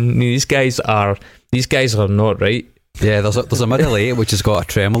shit, man! These guys are not right. Yeah, there's a middle 8 which has got a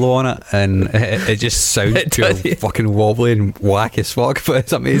tremolo on it, and it just sounds pure fucking wobbly and whack as fuck, but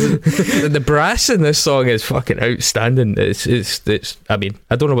it's amazing. The brass in this song is fucking outstanding. It's I mean,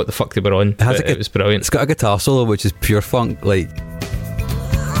 I don't know what the fuck they were on, but it was brilliant. It's got a guitar solo which is pure funk, like.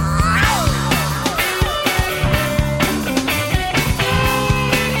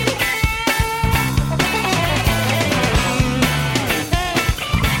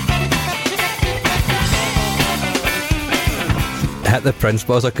 Hit the Prince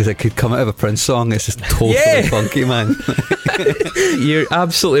buzzer because it could come out of a Prince song. It's just totally funky, man. You're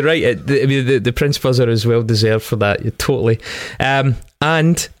absolutely right. The Prince buzzer is well deserved for that. You're totally.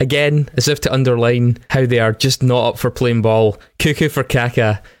 And again, as if to underline how they are just not up for playing ball, Cuckoo for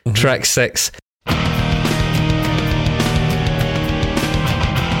Kaka, track 6.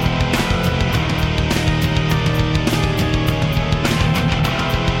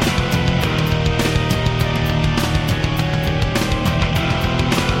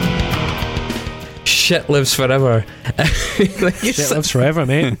 Shit lives forever. Shit lives forever,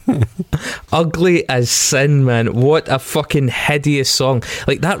 mate. Ugly as sin, man. What a fucking hideous song.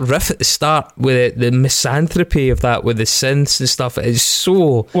 Like, that riff at the start with the misanthropy of that with the synths and stuff is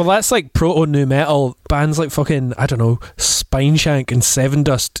so... Well, that's like proto nu metal. Bands like fucking, I don't know, Spineshank and Seven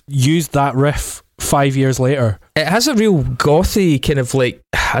Dust used that riff 5 years later. It has a real gothy kind of, like,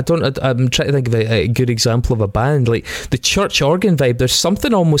 I'm trying to think of a good example of a band, like the church organ vibe. There's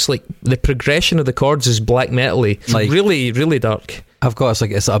something almost like the progression of the chords is black metal-y. It's like, really, really dark. I've got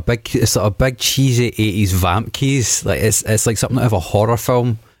it's a big cheesy 80s vamp keys. Like it's like something out of a horror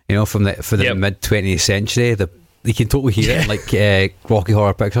film, you know, for the mid 20th century. You can totally hear it in like Rocky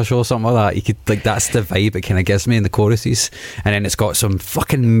Horror Picture Show or something like that. You could, like, that's the vibe it kind of gives me in the choruses, and then it's got some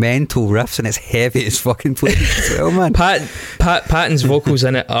fucking mental riffs, and it's heavy as fucking plays as well, man. Patton's vocals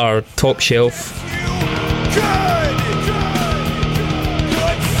in it are top shelf. Good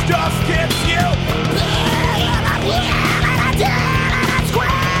stuff gets you.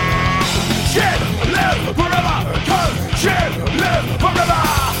 Shit live forever. Shit live forever.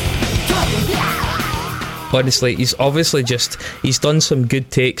 Honestly, he's obviously he's done some good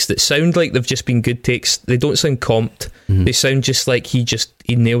takes that sound like they've just been good takes. They don't sound comped. They sound just like he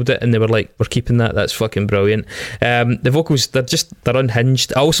nailed it, and they were like, we're keeping that. That's fucking brilliant. The vocals, they're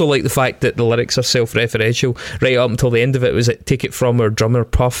unhinged. I also like the fact that the lyrics are self-referential. Right up until the end of it was like, take it from our drummer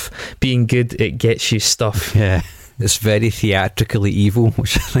Puff, being good, it gets you stuff. Yeah. It's very theatrically evil,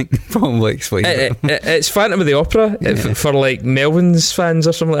 which I think probably explains it. It's Phantom of the Opera for like Melvin's fans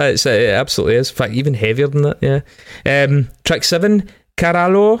or something like that. It absolutely is. In fact, even heavier than that. Yeah. Track 7,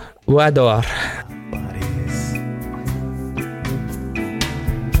 Caralo Voador.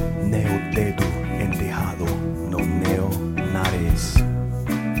 Neo dedo endejado, no neo nares.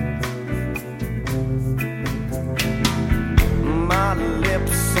 My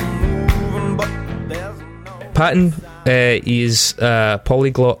lips are moving, but there's Patton, he is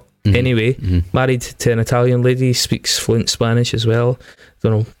polyglot anyway. Married to an Italian lady, speaks fluent Spanish as well.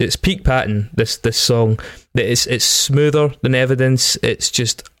 Don't know. It's peak Patton. This song. It's smoother than Evidence. It's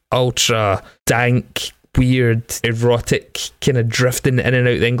just ultra dank, weird, erotic, kind of drifting in and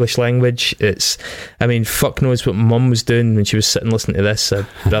out the English language. I mean, fuck knows what my mum was doing when she was sitting listening to this. I'd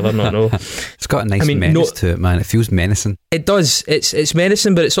rather not know. It's got a nice menace to it, man. It feels menacing. It does. It's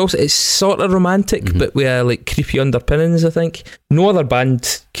menacing, but it's sort of romantic, but with like creepy underpinnings, I think. No other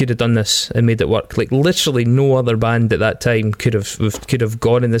band could have done this and made it work. Like literally no other band at that time could have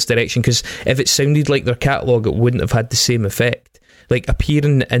gone in this direction, because if it sounded like their catalogue, it wouldn't have had the same effect. Like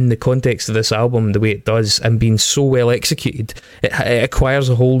appearing in the context of this album the way it does and being so well executed, it acquires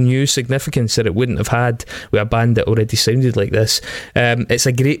a whole new significance that it wouldn't have had with a band that already sounded like this. It's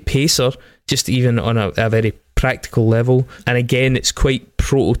a great pacer, just even on a very practical level, and again it's quite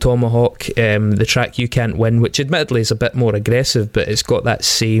proto-Tomahawk. The track You Can't Win, which admittedly is a bit more aggressive, but it's got that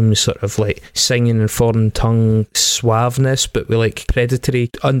same sort of like singing in foreign tongue suaveness, but with like predatory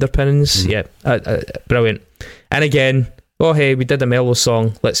underpinnings. Brilliant. And again, oh hey, we did a mellow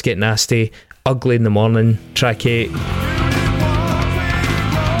song, let's get nasty. Ugly in the Morning, track 8.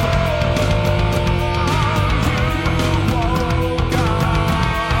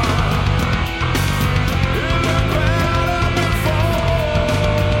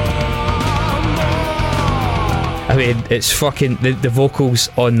 I mean, it's fucking... The vocals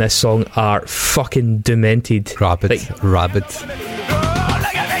on this song are fucking demented. Rabid.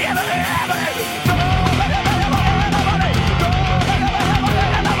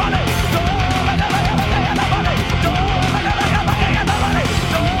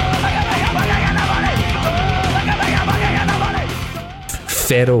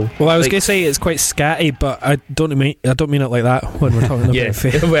 Feral. Well, I was going to say it's quite scatty, but I don't mean it like that when we're talking about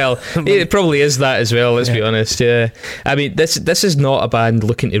feral. Well, it probably is that as well, let's be honest. Yeah, I mean, this is not a band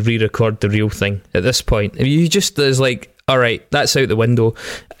looking to re-record the real thing at this point. If you just, there's like, alright, that's out the window.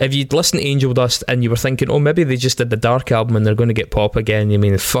 If you'd listened to Angel Dust and you were thinking, oh, maybe they just did the Dark album and they're going to get pop again, you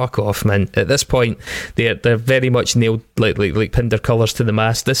mean, fuck off, man. At this point, they're very much nailed, like pinned their colours to the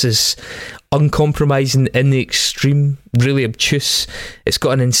mast. This is uncompromising in the extreme, really obtuse. It's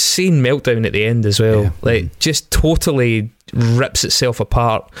got an insane meltdown at the end as well. Just totally rips itself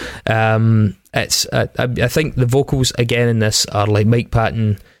apart. I think the vocals again in this are like Mike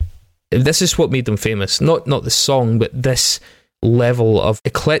Patton. This is what made them famous. Not the song, but this level of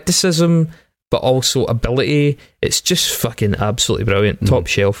eclecticism, but also ability. It's just fucking absolutely brilliant. Top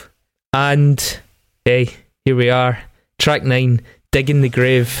shelf. And hey, here we are. Track 9, Digging the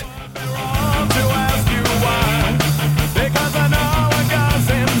Grave.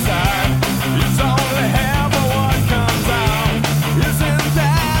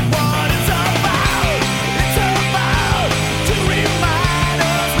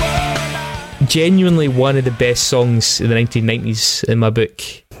 Genuinely one of the best songs in the 1990s in my book.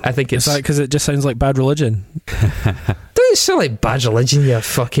 I think it's... Is that because it just sounds like Bad Religion? Don't sound like Bad Religion, you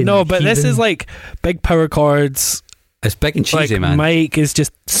fucking... No, but heathen. This is like big power chords. It's big and cheesy, like man. Mike is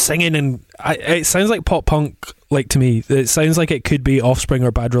just singing, and it sounds like pop punk. Like to me, it sounds like it could be Offspring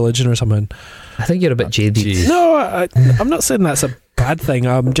or Bad Religion or something. I think you're a bit jaded. Jeez. No, I'm not saying that's a bad thing.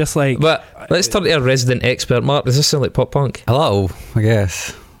 I'm just like... But let's turn to our resident expert, Mark. Does this sound like pop punk? A little, I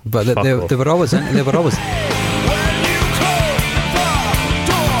guess. But they were always in. They were always. I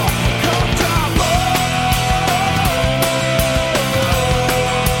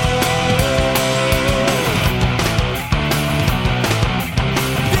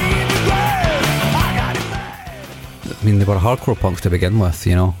mean, they were hardcore punks to begin with,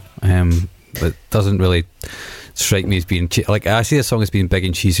 you know. But it doesn't really strike me as being like, I see the song as being big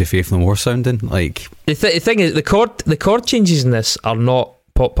and cheesy, Faith No More sounding. Like the thing is, the chord changes in this are not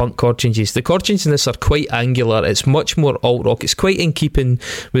pop punk chord changes. The chord changes in this are quite angular. It's much more alt rock. It's quite in keeping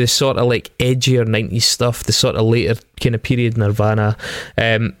with the sort of like edgier 90s stuff, the sort of later kind of period Nirvana.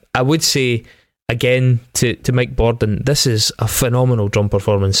 I would say again to Mike Bordon, this is a phenomenal drum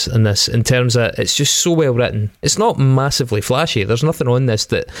performance in this, in terms of it's just so well written. It's not massively flashy. There's nothing on this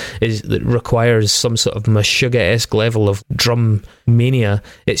that requires some sort of Meshuggah-esque level of drum mania.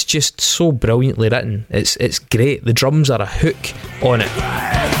 It's just so brilliantly written. It's great. The drums are a hook on it.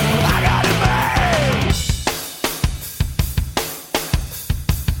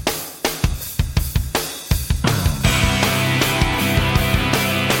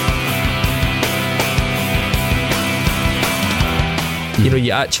 You know,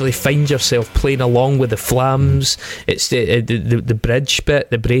 you actually find yourself playing along with the flams. It's the bridge bit,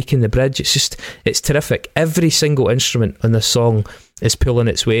 the break in the bridge. It's terrific. Every single instrument on this song is pulling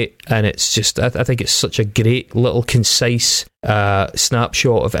its weight, and it's just, I think it's such a great little concise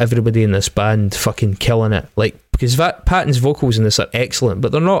snapshot of everybody in this band fucking killing it. Like, because Patton's vocals in this are excellent,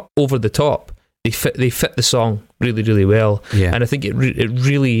 but they're not over the top. they fit the song really, really well. Yeah. And I think it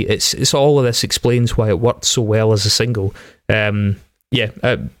really it's all of this explains why it worked so well as a single.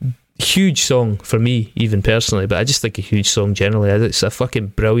 Huge song for me, even personally, but I just think a huge song generally. It's a fucking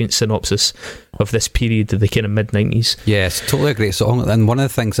brilliant synopsis of this period of the kind of mid-90s. Yeah, it's totally a great song. And one of the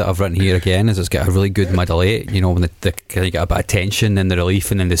things that I've written here again is it's got a really good middle eight. You know, when they kind of get a bit of tension and the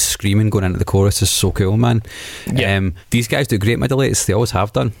relief and then the screaming going into the chorus is so cool, man. Yeah. These guys do great middle eights. They always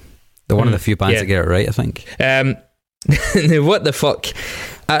have done. They're one of the few bands that get it right, I think. What the fuck?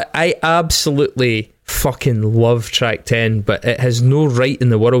 I absolutely fucking love track 10, but it has no right in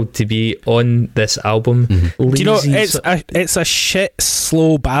the world to be on this album. Do you know, it's a shit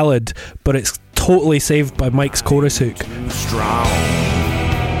slow ballad, but it's totally saved by Mike's chorus hook. Strong.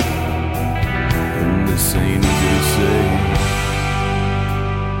 And this ain't easy to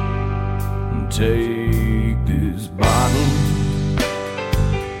say. Take this bottle.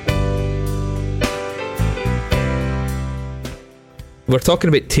 We're talking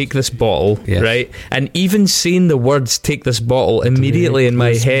about take this bottle, Yes. right? And even saying the words take this bottle immediately in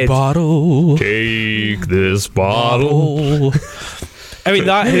my head. Bottle. Take this bottle. I mean,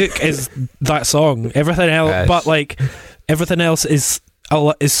 that hook is that song. Everything else, Yes. but like everything else is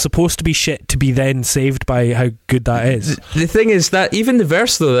supposed to be shit to be then saved by how good that is. The thing is that even the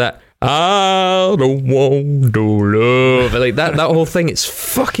verse though, that I don't want to love, like that whole thing, it's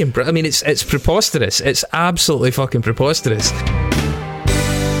fucking I mean, it's preposterous. It's absolutely fucking preposterous.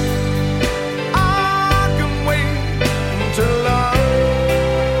 I can wait until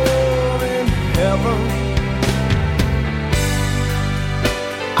I'm in heaven.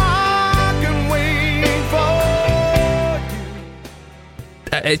 I can wait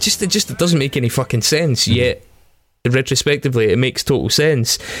for you. It just doesn't make any fucking sense. Yet retrospectively it makes total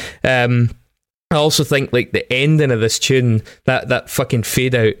sense. I also think like the ending of this tune, that fucking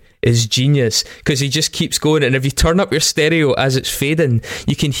fade out is genius, because he just keeps going, and if you turn up your stereo as it's fading,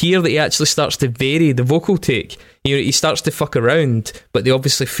 you can hear that he actually starts to vary the vocal take. You know, he starts to fuck around, but they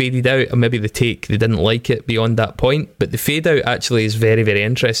obviously faded out, or maybe the take, they didn't like it beyond that point. But the fade out actually is very, very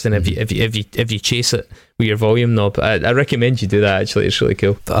interesting if you chase it with your volume knob. I recommend you do that. Actually, it's really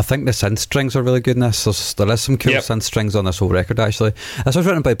cool. I think the synth strings are really good in this. There is some cool synth strings on this whole record, actually. This was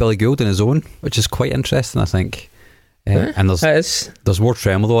written by Billy Gould on his own, which is quite interesting, I think. And there's more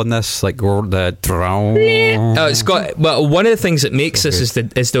tremolo on this, like the drown. Oh, it's got. Well, one of the things that makes this is the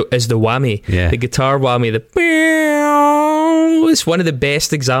whammy, the guitar whammy. It's one of the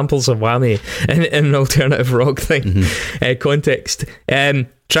best examples of whammy in an alternative rock thing context.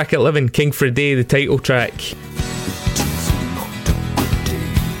 Track 11, King for a Day, the title track.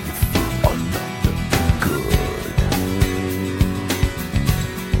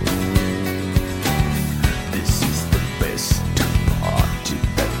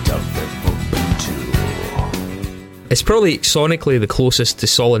 It's probably sonically the closest to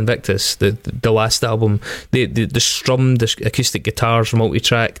Sol Invictus, the last album. The strummed acoustic guitars,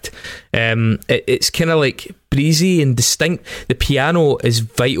 multi-tracked. It's kind of like breezy and distinct. The piano is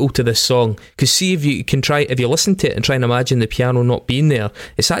vital to this song, because see, if you listen to it and try and imagine the piano not being there,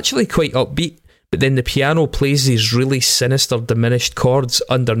 it's actually quite upbeat. But then the piano plays these really sinister, diminished chords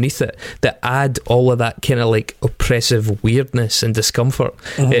underneath it that add all of that kind of like oppressive weirdness and discomfort.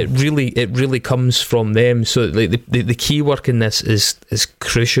 It really comes from them. So like the key work in this is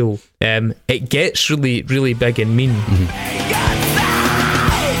crucial. It gets really, really big and mean.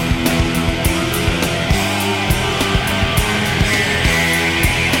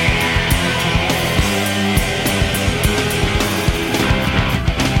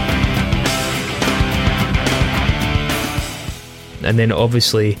 And then it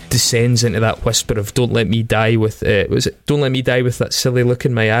obviously descends into that whisper of "Don't let me die with." "Don't let me die with that silly look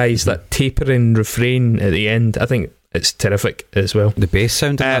in my eyes." That tapering refrain at the end, I think it's terrific as well. The bass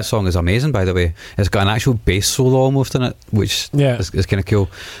sound in that song is amazing, by the way. It's got an actual bass solo almost in it, which is kind of cool.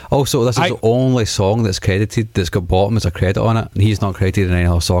 Also, this is the only song that's credited that's got Bottom as a credit on it, and he's not credited in any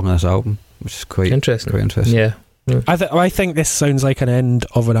other song on this album, which is quite interesting. Yeah. I think this sounds like an end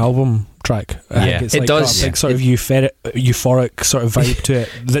of an album track. I think it's it like does. Got a big sort of euphoric sort of vibe to it.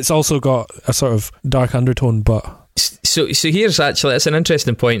 That's also got a sort of dark undertone, but. So here's actually, it's an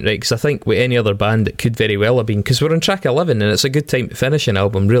interesting point, right? Because I think with any other band it could very well have been, because we're on track 11 and it's a good time to finish an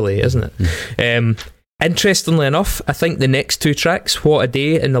album, really, isn't it? Interestingly enough, I think the next two tracks, What a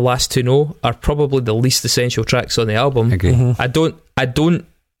Day and The Last to Know, are probably the least essential tracks on the album. I agree. I don't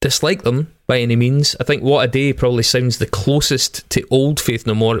dislike them by any means. I think What a Day probably sounds the closest to old Faith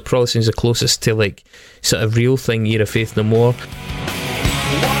No More. It probably sounds the closest to like sort of Real Thing era Faith No More. What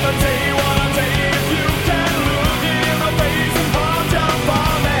a day, if you can look in the face and punch up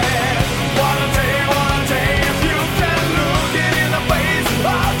on that. What a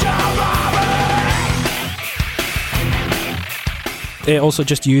it also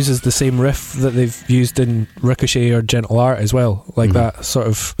just uses the same riff that they've used in Ricochet or Gentle Art as well, like that sort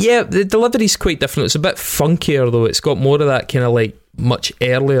of. Yeah, the delivery's quite different. It's a bit funkier though. It's got more of that kind of like much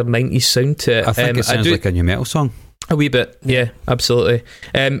earlier 90s sound to it. I think it sounds like a new metal song. A wee bit, yeah, absolutely.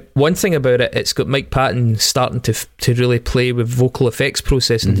 One thing about it, it's got Mike Patton starting to really play with vocal effects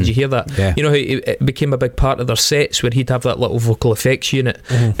processing. Did you hear that? Yeah. You know how it became a big part of their sets where he'd have that little vocal effects unit,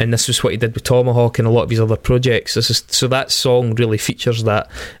 and this was what he did with Tomahawk and a lot of his other projects. So that song really features that,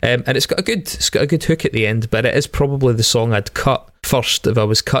 and it's got a good hook at the end. But it is probably the song I'd cut first if I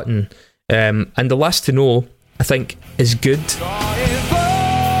was cutting. And The Last to Know, I think, is good.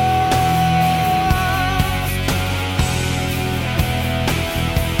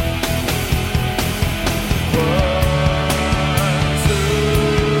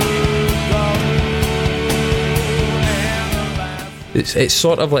 It's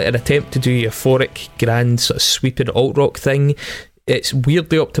sort of like an attempt to do a euphoric, grand, sort of sweeping alt-rock thing. It's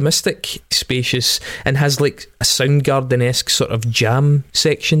weirdly optimistic, spacious, and has like a Soundgarden-esque sort of jam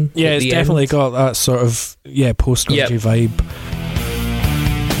section. Yeah, it's definitely got that sort of post-grungy vibe.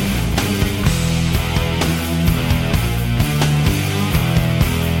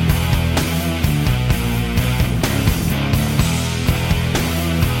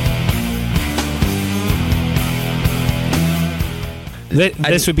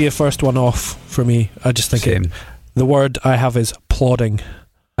 This would be a first one off for me. I just think the word I have is plodding.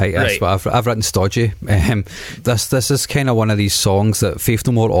 That's what I've written stodgy. This is kind of one of these songs that Faith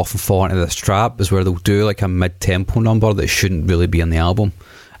No More often fall into this trap, is where they'll do like a mid-tempo number that shouldn't really be on the album,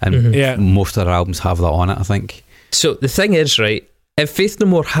 and most of their albums have that on it, I think. So the thing is, right, if Faith No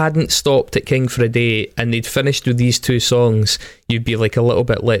More hadn't stopped at King for a Day and they'd finished with these two songs, you'd be like a little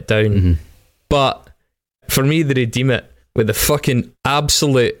bit let down. But for me, they redeem it with the fucking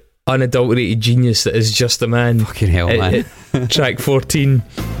absolute unadulterated genius that is Just a Man. Fucking hell, man. Track 14.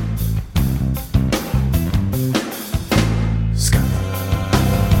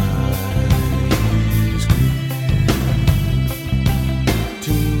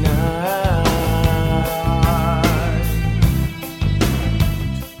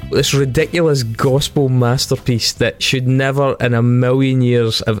 This ridiculous gospel masterpiece that should never in a million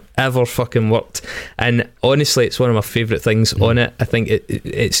years have ever fucking worked, and honestly it's one of my favourite things on it. I think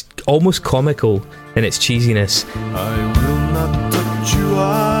it's almost comical in its cheesiness. I will not touch you,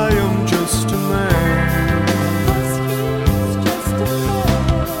 I am just a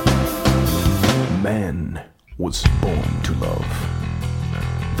man. Man was born to love,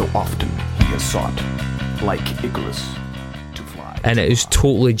 though often he has sought, like Icarus, to fly. And it is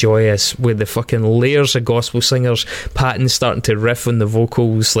totally joyous with the fucking layers of gospel singers, Patton starting to riff on the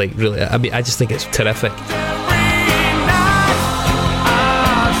vocals, like really, I mean, I just think it's terrific.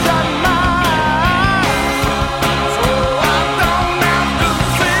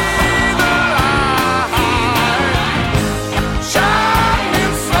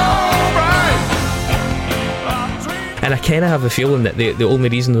 And I kind of have a feeling that the only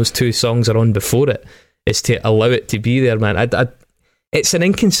reason those two songs are on before it is to allow it to be there, man. It's an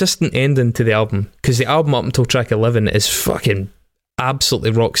inconsistent ending to the album, because the album up until track 11 is fucking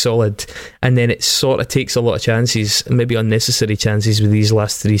absolutely rock solid, and then it sort of takes a lot of chances, maybe unnecessary chances, with these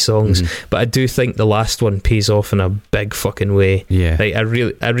last three songs. But I do think the last one pays off in a big fucking way. Yeah, like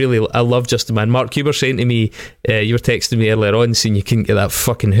I love Just a Man. Mark, you were saying to me, you were texting me earlier on saying you couldn't get that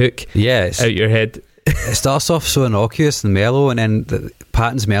fucking hook out your head. It starts off so innocuous and mellow, and then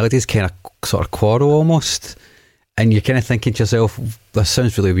Patton's melodies kind of sort of quarrel almost, and you're kind of thinking to yourself, this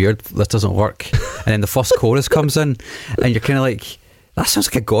sounds really weird, this doesn't work. And then the first chorus comes in and you're kind of like, that sounds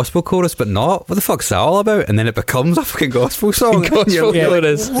like a gospel chorus, but not. What the fuck's that all about? And then it becomes a fucking gospel song. What?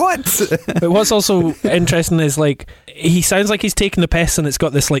 But what's also interesting is, like, he sounds like he's taking the piss, and it's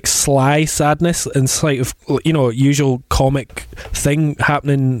got this like sly sadness and slight of, you know, usual comic thing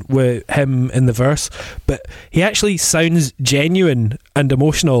happening with him in the verse. But he actually sounds genuine and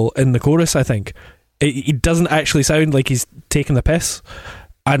emotional in the chorus, I think. He doesn't actually sound like he's taking the piss.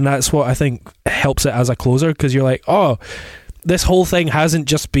 And that's what I think helps it as a closer, because you're like, oh, this whole thing hasn't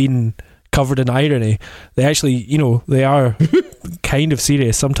just been covered in irony. They actually, you know, they are kind of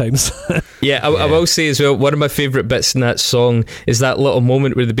serious sometimes. I will say as well, one of my favourite bits in that song is that little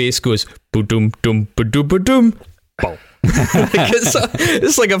moment where the bass goes ba-doom, doom, ba-doom, ba-doom, boom.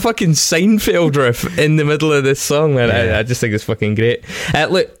 It's like a fucking Seinfeld riff in the middle of this song, man. I just think it's fucking great.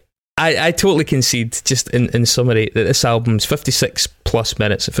 Look, I totally concede, just in summary, that this album's 56 plus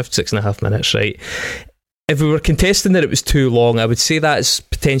minutes, 56 and a half minutes, right? If we were contesting that it was too long, I would say that's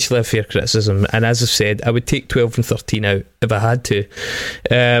potentially a fair criticism. And as I've said, I would take 12 and 13 out if I had to.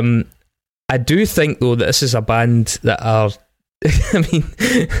 I do think, though, that this is a band that are I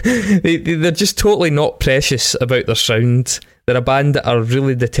mean, they're just totally not precious about their sound. They're a band that are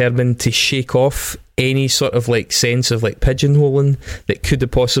really determined to shake off any sort of like sense of like pigeonholing that could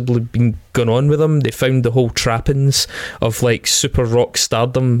have possibly been going on with them. They found the whole trappings of like super rock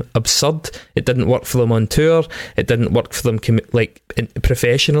stardom absurd. It didn't work for them on tour. It didn't work for them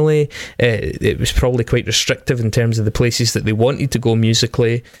professionally. It was probably quite restrictive in terms of the places that they wanted to go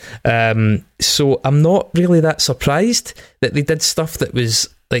musically. So I'm not really that surprised that they did stuff that was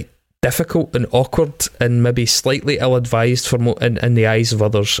like difficult and awkward and maybe slightly ill-advised for in the eyes of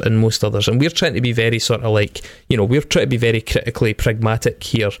others and most others. And we're trying to be very sort of like, we're trying to be very critically pragmatic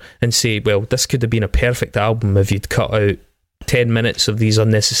here and say, well, this could have been a perfect album if you'd cut out 10 minutes of these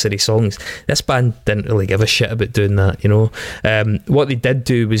unnecessary songs. This band didn't really give a shit about doing that, What they did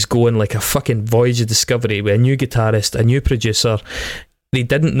do was go on like a fucking voyage of discovery with a new guitarist, a new producer. They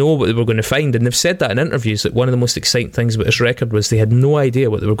didn't know what they were going to find, and they've said that in interviews, that one of the most exciting things about this record was they had no idea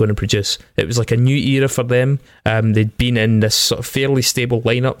what they were going to produce. It was like a new era for them. They'd been in this sort of fairly stable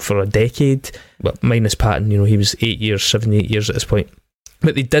lineup for a decade, well, minus Patton, he was 8 years at this point.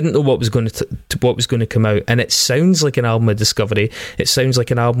 But they didn't know what was going to come out, and it sounds like an album of discovery. It sounds like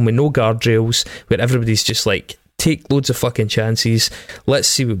an album with no guardrails, where everybody's just like, take loads of fucking chances, let's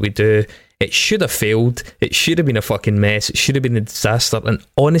see what we do. It should have failed. It should have been a fucking mess. It should have been a disaster. And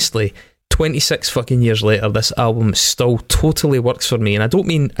honestly, 26 fucking years later, this album still totally works for me. And I don't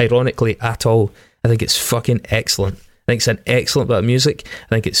mean ironically at all. I think it's fucking excellent. I think it's an excellent bit of music.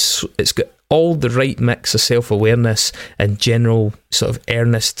 I think it's got all the right mix of self-awareness and general sort of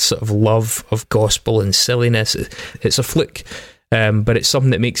earnest sort of love of gospel and silliness. It's a fluke, but it's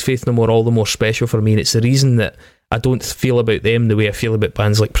something that makes Faith No More all the more special for me. And it's the reason that I don't feel about them the way I feel about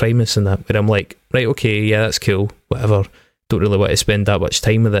bands like Primus and that, where I'm like, right, okay, yeah, that's cool, whatever, don't really want to spend that much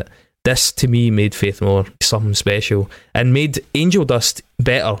time with it. This, to me, made Faith No More something special, and made Angel Dust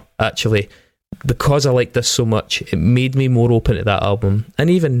better, actually, because I liked this so much. It made me more open to that album, and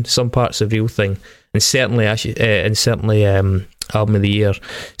even some parts of Real Thing, and certainly Album of the Year.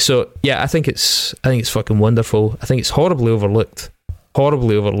 So, yeah, I think it's fucking wonderful. I think it's horribly overlooked.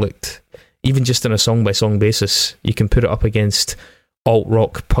 Even just on a song-by-song basis, you can put it up against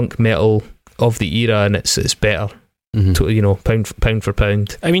alt-rock, punk metal of the era, and it's better. Mm-hmm. Pound for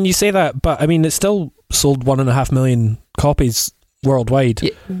pound. I mean, you say that, but I mean, it still sold 1.5 million copies worldwide.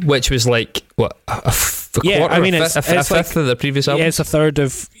 Yeah, which was like, what, a fifth of the previous album? Yeah, it's a third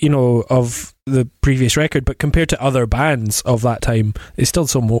of the previous record, but compared to other bands of that time, it still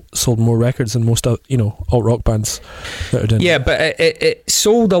sold more records than most alt-rock bands that are doing. Yeah, but it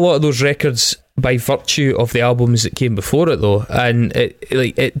sold a lot of those records by virtue of the albums that came before it, though, and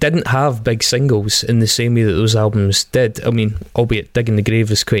it didn't have big singles in the same way that those albums did. I mean, albeit Dig in the Grave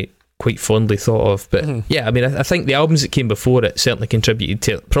is quite fondly thought of, but yeah, I mean, I think the albums that came before it certainly contributed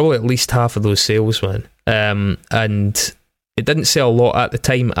to probably at least half of those sales, man. And it didn't sell a lot at the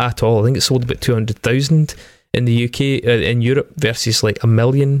time at all. I think it sold about 200,000 in the UK, in Europe, versus like 1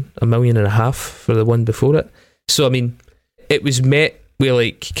 million and a half for the one before it. So I mean, it was met with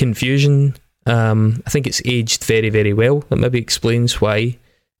like confusion. I think it's aged very, very well. That maybe explains why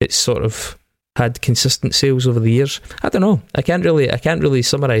it's sort of had consistent sales over the years. I don't know. I can't really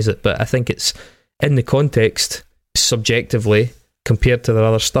summarise it, but I think it's, in the context, subjectively, compared to the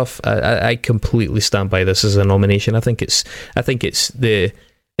other stuff, I completely stand by this as a nomination. I think it's the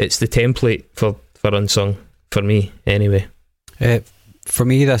template for Unsung for me anyway. For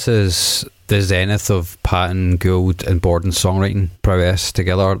me, this is the zenith of Patton, Gould and Borden's songwriting prowess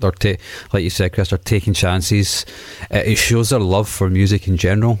together. They're like you said, Chris, they're taking chances. It shows their love for music in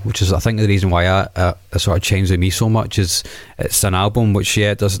general, which is, I think, the reason why it sort of changed with me so much. Is it's an album which,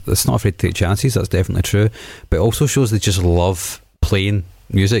 yeah, it's not afraid to take chances, that's definitely true, but it also shows they just love playing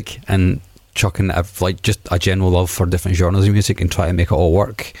music and chucking like just a general love for different genres of music and try to make it all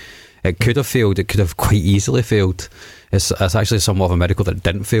work. It could have failed. It could have quite easily failed. It's actually somewhat of a miracle that it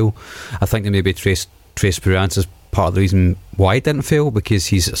didn't fail. I think that maybe Trace Spruance is part of the reason why it didn't fail, because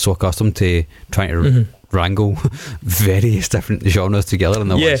he's so accustomed to trying to wrangle various different genres together in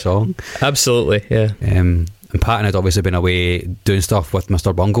the one song. Absolutely, yeah. And Patton had obviously been away doing stuff with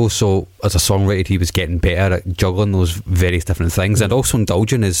Mr. Bungle, so as a songwriter he was getting better at juggling those various different things and also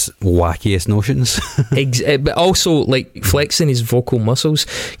indulging his wackiest notions. But also like flexing his vocal muscles,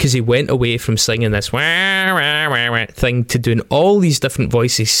 because he went away from singing this wah, wah, wah, wah thing to doing all these different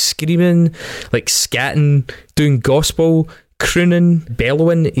voices, screaming, like scatting, doing gospel, crooning,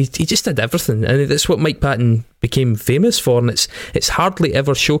 bellowing. He just did everything, and that's what Mike Patton became famous for, and it's hardly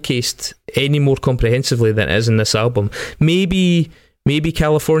ever showcased any more comprehensively than it is in this album. Maybe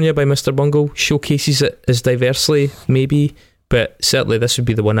California by Mr. Bungle showcases it as diversely, maybe, but certainly this would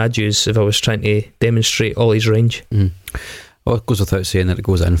be the one I'd use if I was trying to demonstrate Ollie's range. Well, it goes without saying that it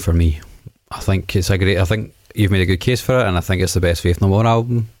goes in for me. I think it's a great. I think you've made a good case for it, and I think it's the best Faith No More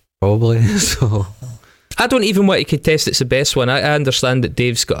album, probably. So I don't even want to contest it's the best one. I understand that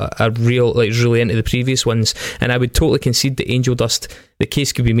Dave's got a real, like, really into the previous ones, and I would totally concede that Angel Dust, the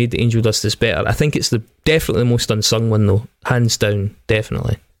case could be made that Angel Dust is better. I think it's definitely the most unsung one, though, hands down,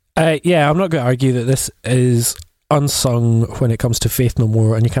 definitely. Yeah, I'm not going to argue that this is unsung when it comes to Faith No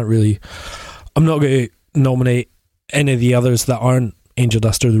More, and you can't really. I'm not going to nominate any of the others that aren't Angel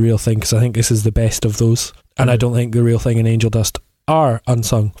Dust or The Real Thing, because I think this is the best of those, and I don't think The Real Thing and Angel Dust are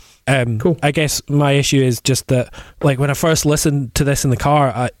unsung. Cool. I guess my issue is just that, like, when I first listened to this in the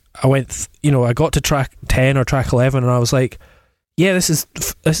car, I went, I got to track 10 or track 11, and I was like, yeah, this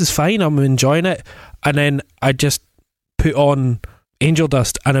is fine, I'm enjoying it. And then I just put on Angel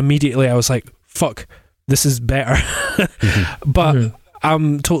Dust, and immediately I was like, fuck, this is better. But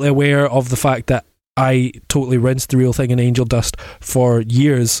I'm totally aware of the fact that I totally rinsed The Real Thing and Angel Dust for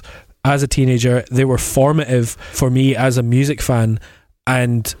years as a teenager. They were formative for me as a music fan,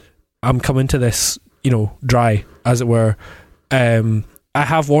 and I'm coming to this, dry, as it were. I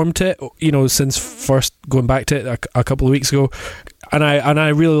have warmed to it, since first going back to it a couple of weeks ago, and I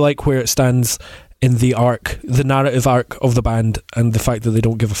really like where it stands in the narrative arc of the band, and the fact that they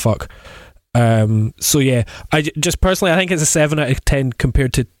don't give a fuck. So yeah, I just personally, I think it's a 7 out of 10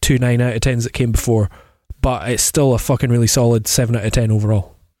 compared to 2 9 out of 10s that came before, but it's still a fucking really solid 7 out of 10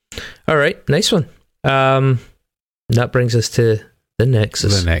 overall. All right, nice one. That brings us to the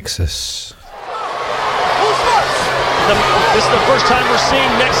Nexus. The Nexus. Who's first? This is the first time we're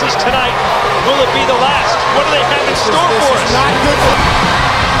seeing Nexus tonight. Will it be the last? What do they have in store for us? Not good for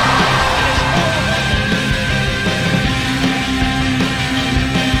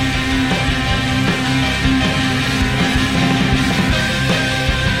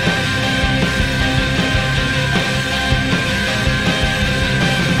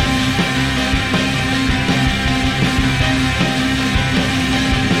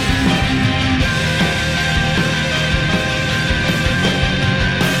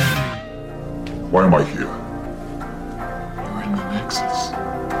Why am I here? You're in the Nexus.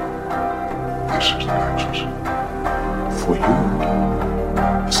 This is the Nexus. For you,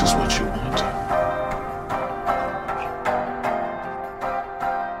 this is what you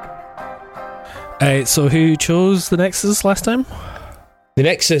wanted. So who chose the Nexus last time? The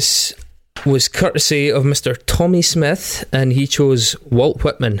Nexus was courtesy of Mr. Tommy Smith, and he chose Walt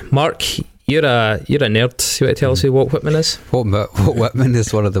Whitman. Mark, you're a nerd. You want to tell us who Walt Whitman is? Walt Whitman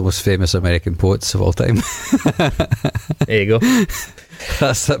is one of the most famous American poets of all time. There you go.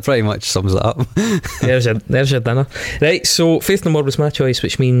 That pretty much sums it up. There's your dinner. Right, so Faith No More was my choice,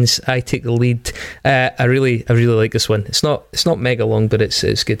 which means I take the lead. I really like this one. It's not mega long, but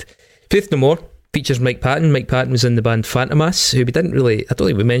it's good. Faith No More features Mike Patton. Mike Patton was in the band Fantomas, who I don't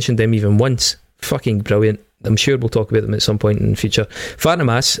think we mentioned them even once. Fucking brilliant. I'm sure we'll talk about them at some point in the future.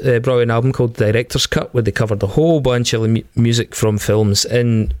 Fantomas brought out an album called Director's Cut, where they covered a whole bunch of music from films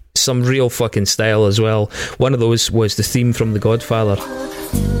in some real fucking style as well. One of those was the theme from The Godfather.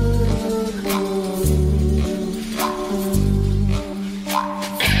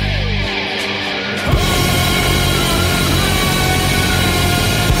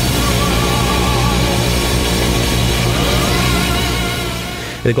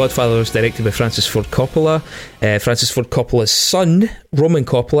 The Godfather was directed by Francis Ford Coppola. Francis Ford Coppola's son, Roman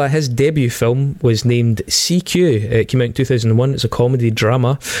Coppola, his debut film was named CQ. It came out in 2001. It's a comedy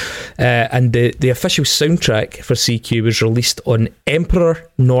drama. And the official soundtrack for CQ was released on Emperor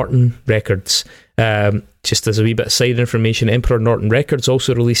Norton Records. Just as a wee bit of side information, Emperor Norton Records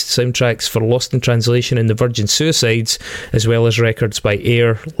also released soundtracks for Lost in Translation and The Virgin Suicides, as well as records by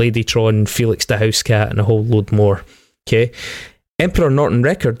Air, Ladytron, Felix the Housecat, and a whole load more. Okay. Emperor Norton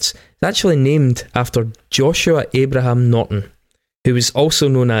Records is actually named after Joshua Abraham Norton, who was also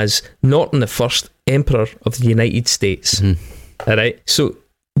known as Norton the First, Emperor of the United States. Alright, so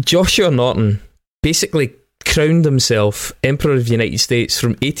Joshua Norton basically crowned himself Emperor of the United States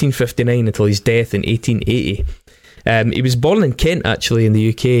from 1859 until his death in 1880. He was born in Kent, actually, in the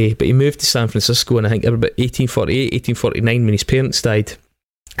UK, but he moved to San Francisco in, I think, about 1848, 1849 when his parents died.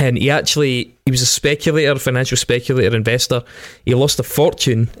 And he was a financial speculator, investor. He lost a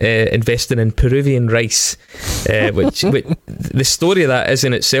fortune investing in Peruvian rice, which the story of that is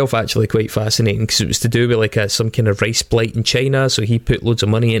in itself actually quite fascinating, because it was to do with some kind of rice blight in China. So he put loads of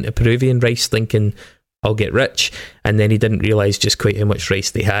money into Peruvian rice thinking, I'll get rich, and then he didn't realise just quite how much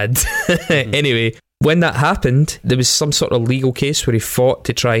rice they had. Anyway, when that happened, there was some sort of legal case where he fought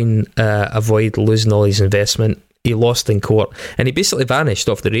to try and avoid losing all his investment. he lost in court, and he basically vanished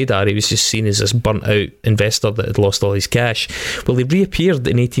off the radar. He was just seen as this burnt out investor that had lost all his cash. Well, he reappeared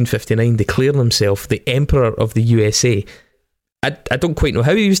in 1859, declaring himself the Emperor of the USA. I don't quite know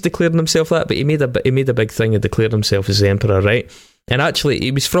how he was declaring himself that, but he made a big thing of declaring himself as the Emperor, right? And actually,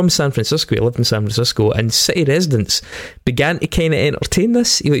 he was from San Francisco. He lived in San Francisco, and city residents began to kind of entertain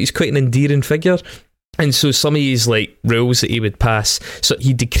this. He was quite an endearing figure. And so some of his rules that he would pass, so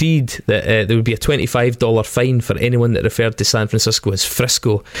he decreed that there would be a $25 fine for anyone that referred to San Francisco as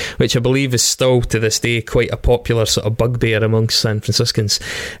Frisco, which I believe is still to this day quite a popular sort of bugbear amongst San Franciscans.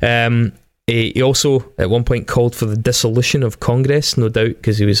 He also at one point called for the dissolution of Congress, no doubt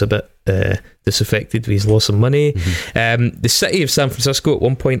because he was a bit disaffected with his loss of money. The city of San Francisco at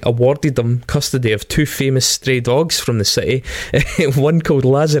one point awarded them custody of two famous stray dogs from the city, one called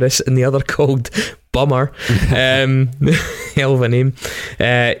Lazarus and the other called Bummer. Hell of a name.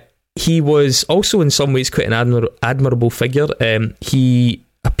 He was also in some ways quite an admirable figure. He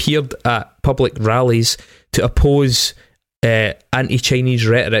appeared at public rallies to oppose anti-Chinese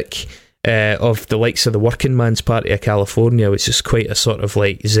rhetoric of the likes of the Working Man's Party of California, which is quite a sort of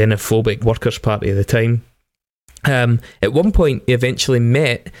xenophobic workers' party at the time. At one point, he eventually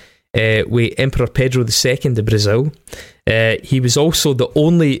met with Emperor Pedro II of Brazil. He was also the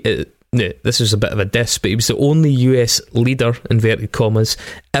only... no, this was a bit of a diss, but he was the only US leader, inverted commas,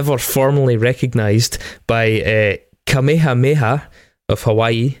 ever formally recognised by Kamehameha of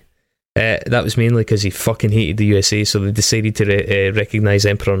Hawaii. That was mainly because he fucking hated the USA, so they decided to recognise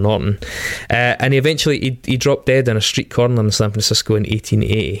Emperor Norton. And eventually he dropped dead on a street corner in San Francisco in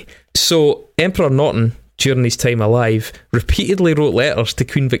 1880. So Emperor Norton, during his time alive, repeatedly wrote letters to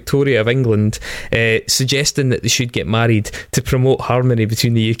Queen Victoria of England suggesting that they should get married to promote harmony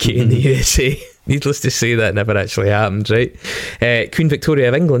between the UK and the USA. Needless to say, that never actually happened, right? Queen Victoria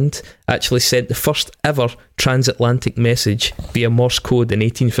of England actually sent the first ever transatlantic message via Morse code in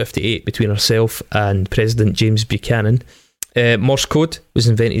 1858 between herself and President James Buchanan. Morse code was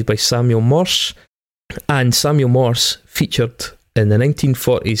invented by Samuel Morse, and Samuel Morse featured in the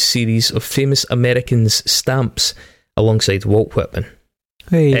 1940s series of famous Americans stamps alongside Walt Whitman.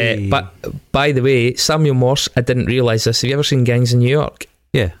 Hey. But by the way, Samuel Morse, I didn't realise this. Have you ever seen Gangs in New York?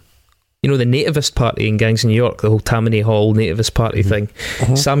 Yeah. You know the Nativist Party in Gangs in New York, the whole Tammany Hall Nativist Party thing.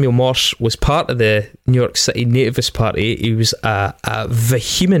 Samuel Morse was part of the New York City Nativist Party. He was a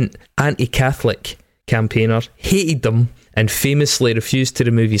vehement anti-Catholic campaigner, hated them, and famously refused to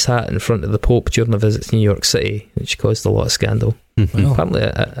remove his hat in front of the Pope during a visit to New York City, which caused a lot of scandal. Wow.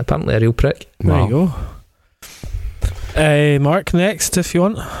 Apparently a real prick. There you go. Mark, next, if you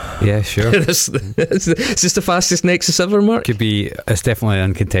want. Yeah, sure. Is this the fastest Nexus ever, Mark? It's definitely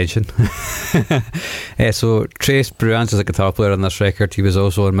in contention. So Trace Bruans is a guitar player on this record. He was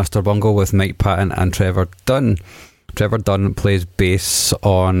also in Mr. Bungle with Mike Patton and Trevor Dunn. Trevor Dunn plays bass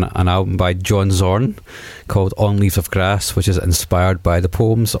on an album by John Zorn called On Leaves of Grass, which is inspired by the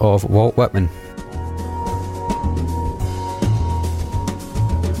poems of Walt Whitman.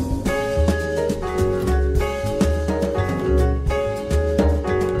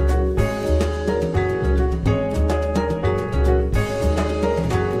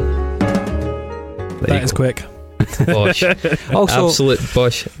 That is quick. Bosh. Also, absolute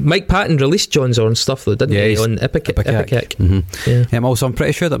bosh. Mike Patton released John Zorn stuff though, didn't he? On Ipecac. Mm-hmm. Yeah. Also, I'm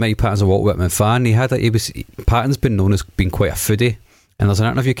pretty sure that Mike Patton's a Walt Whitman fan. Patton's been known as being quite a foodie. And there's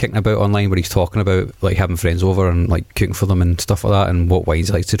an interview kicking about online where he's talking about having friends over and cooking for them and stuff like that, and what wines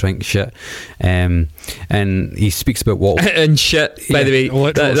he likes to drink and shit. And he speaks about Walt and shit. By the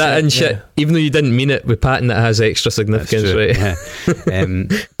way, that and shit. Yeah. Even though you didn't mean it, with Patton that has extra significance, right? Yeah.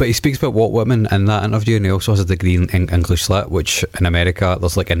 But he speaks about Walt Whitman in that interview, and he also has a degree in English Lit, which in America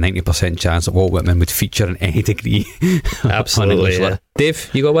there's a 90% chance that Walt Whitman would feature in any degree. Absolutely. Yeah. Dave,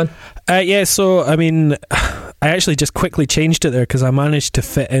 you got one? Yeah. So I mean, I actually just quickly changed it there because I managed to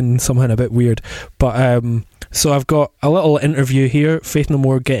fit in something a bit weird. But so I've got a little interview here. Faith No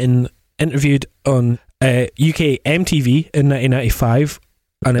More getting interviewed on UK MTV in 1995,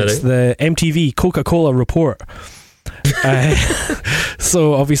 and it's the MTV Coca-Cola report.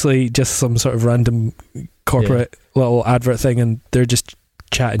 So obviously just some sort of random corporate little advert thing, and they're just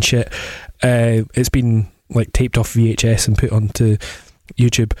chatting shit. It's been taped off VHS and put onto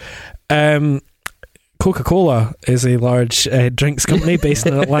YouTube. Coca-Cola is a large drinks company based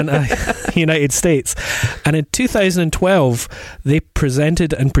in Atlanta, United States, and in 2012 they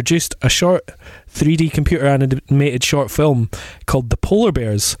presented and produced a short 3D computer animated short film called The Polar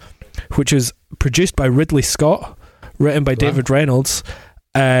Bears, which was produced by Ridley Scott, written by David Reynolds,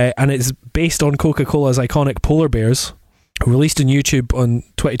 and it's based on Coca-Cola's iconic polar bears, released on YouTube on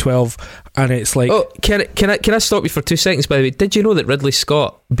 2012, and it's like, Oh, can I stop you for 2 seconds? By the way, did you know that Ridley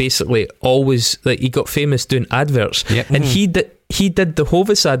Scott basically always he got famous doing adverts, Yep. and he did the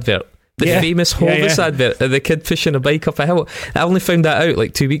Hovis advert, the Yeah. famous Yeah, Hovis yeah. advert of the kid pushing a bike up a hill. I only found that out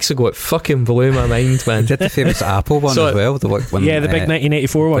like 2 weeks ago. It fucking blew my mind, man. Did the famous Apple one So- as well? The one, the big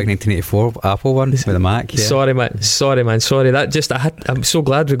 1984 big one. 1984 Apple one with the Mac. Yeah. Sorry, man. That just I'm so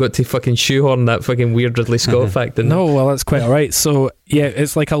glad we got to fucking shoehorn that fucking weird Ridley Scott fact in. No, well, that's quite alright. So, yeah,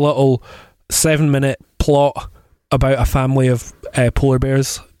 it's like a little 7-minute plot about a family of polar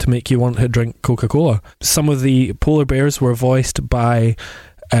bears to make you want to drink Coca-Cola. Some of the polar bears were voiced by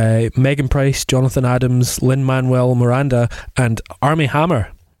Megan Price, Jonathan Adams, Lin-Manuel Miranda, and Armie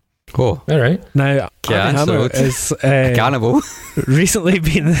Hammer. Oh, All right. Now, Armie Hammer Cancelled. is cannibal. recently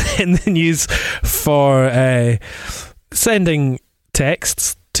been in the news for sending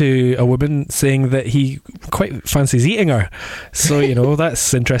texts to a woman saying that he quite fancies eating her. So, you know,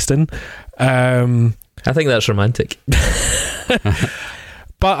 that's interesting. I think that's romantic.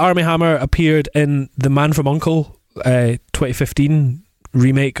 But Armie Hammer appeared in The Man from U.N.C.L.E. 2015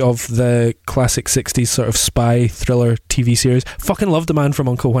 remake of the classic 60s sort of spy thriller TV series. Fucking loved The Man from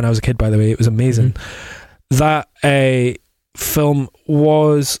U.N.C.L.E. when I was a kid, by the way. It was amazing. That film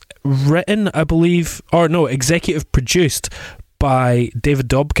was written, I believe, or no, executive produced by David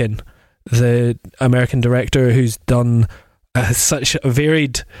Dobkin, the American director who's done such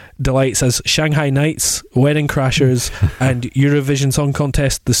varied delights as Shanghai Nights, Wedding Crashers, and Eurovision Song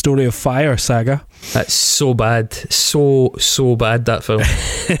Contest The Story of Fire saga. That's so bad. So bad, that film.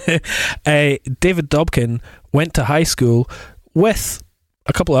 David Dobkin went to high school with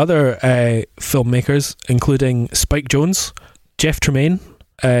a couple of other filmmakers, including Spike Jonze, Jeff Tremaine,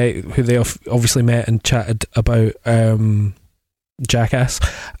 who they obviously met and chatted about Jackass,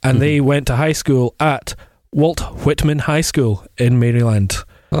 and they went to high school at Walt Whitman High School in Maryland.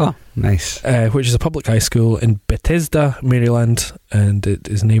 Oh, nice. Which is a public high school in Bethesda, Maryland, and it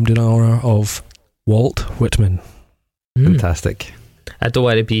is named in honour of Walt Whitman. Fantastic. I don't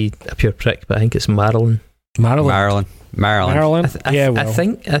want to be a pure prick, but I think it's Maryland. Maryland. Yeah,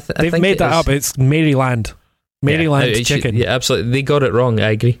 they've made that up. It's Maryland. Maryland chicken. Yeah, absolutely. They got it wrong.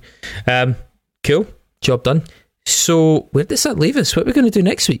 I agree. Cool. Job done. So, where does that leave us? What are we going to do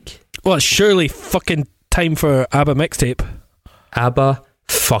next week? Well, it's surely fucking time for ABBA mixtape. ABBA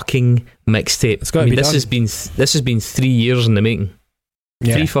fucking mixtape. It's gotta be this done. has been 3 years in the making.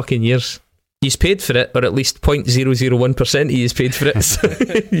 Yeah. 3 fucking years. He's paid for it, or at least 0.001% he has paid for it. So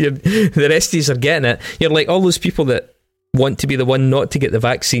the rest of you are getting it. You're like all those people that want to be the one not to get the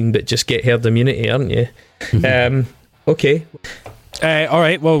vaccine but just get herd immunity, aren't you? Okay.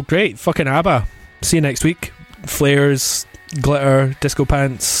 Alright, well, great. Fucking ABBA. See you next week. Flares, glitter, disco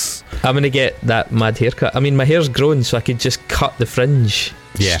pants. I'm going to get that mad haircut. I mean, my hair's grown, so I could just cut the fringe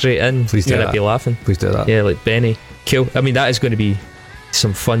straight in. Please do and that. I'd be laughing. Please do that. Yeah, like Benny. Cool. I mean, that is going to be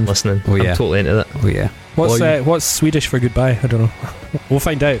some fun listening. Oh, yeah. I'm totally into that. Oh, yeah. What's Swedish for goodbye? I don't know. We'll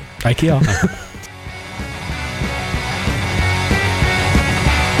find out. IKEA.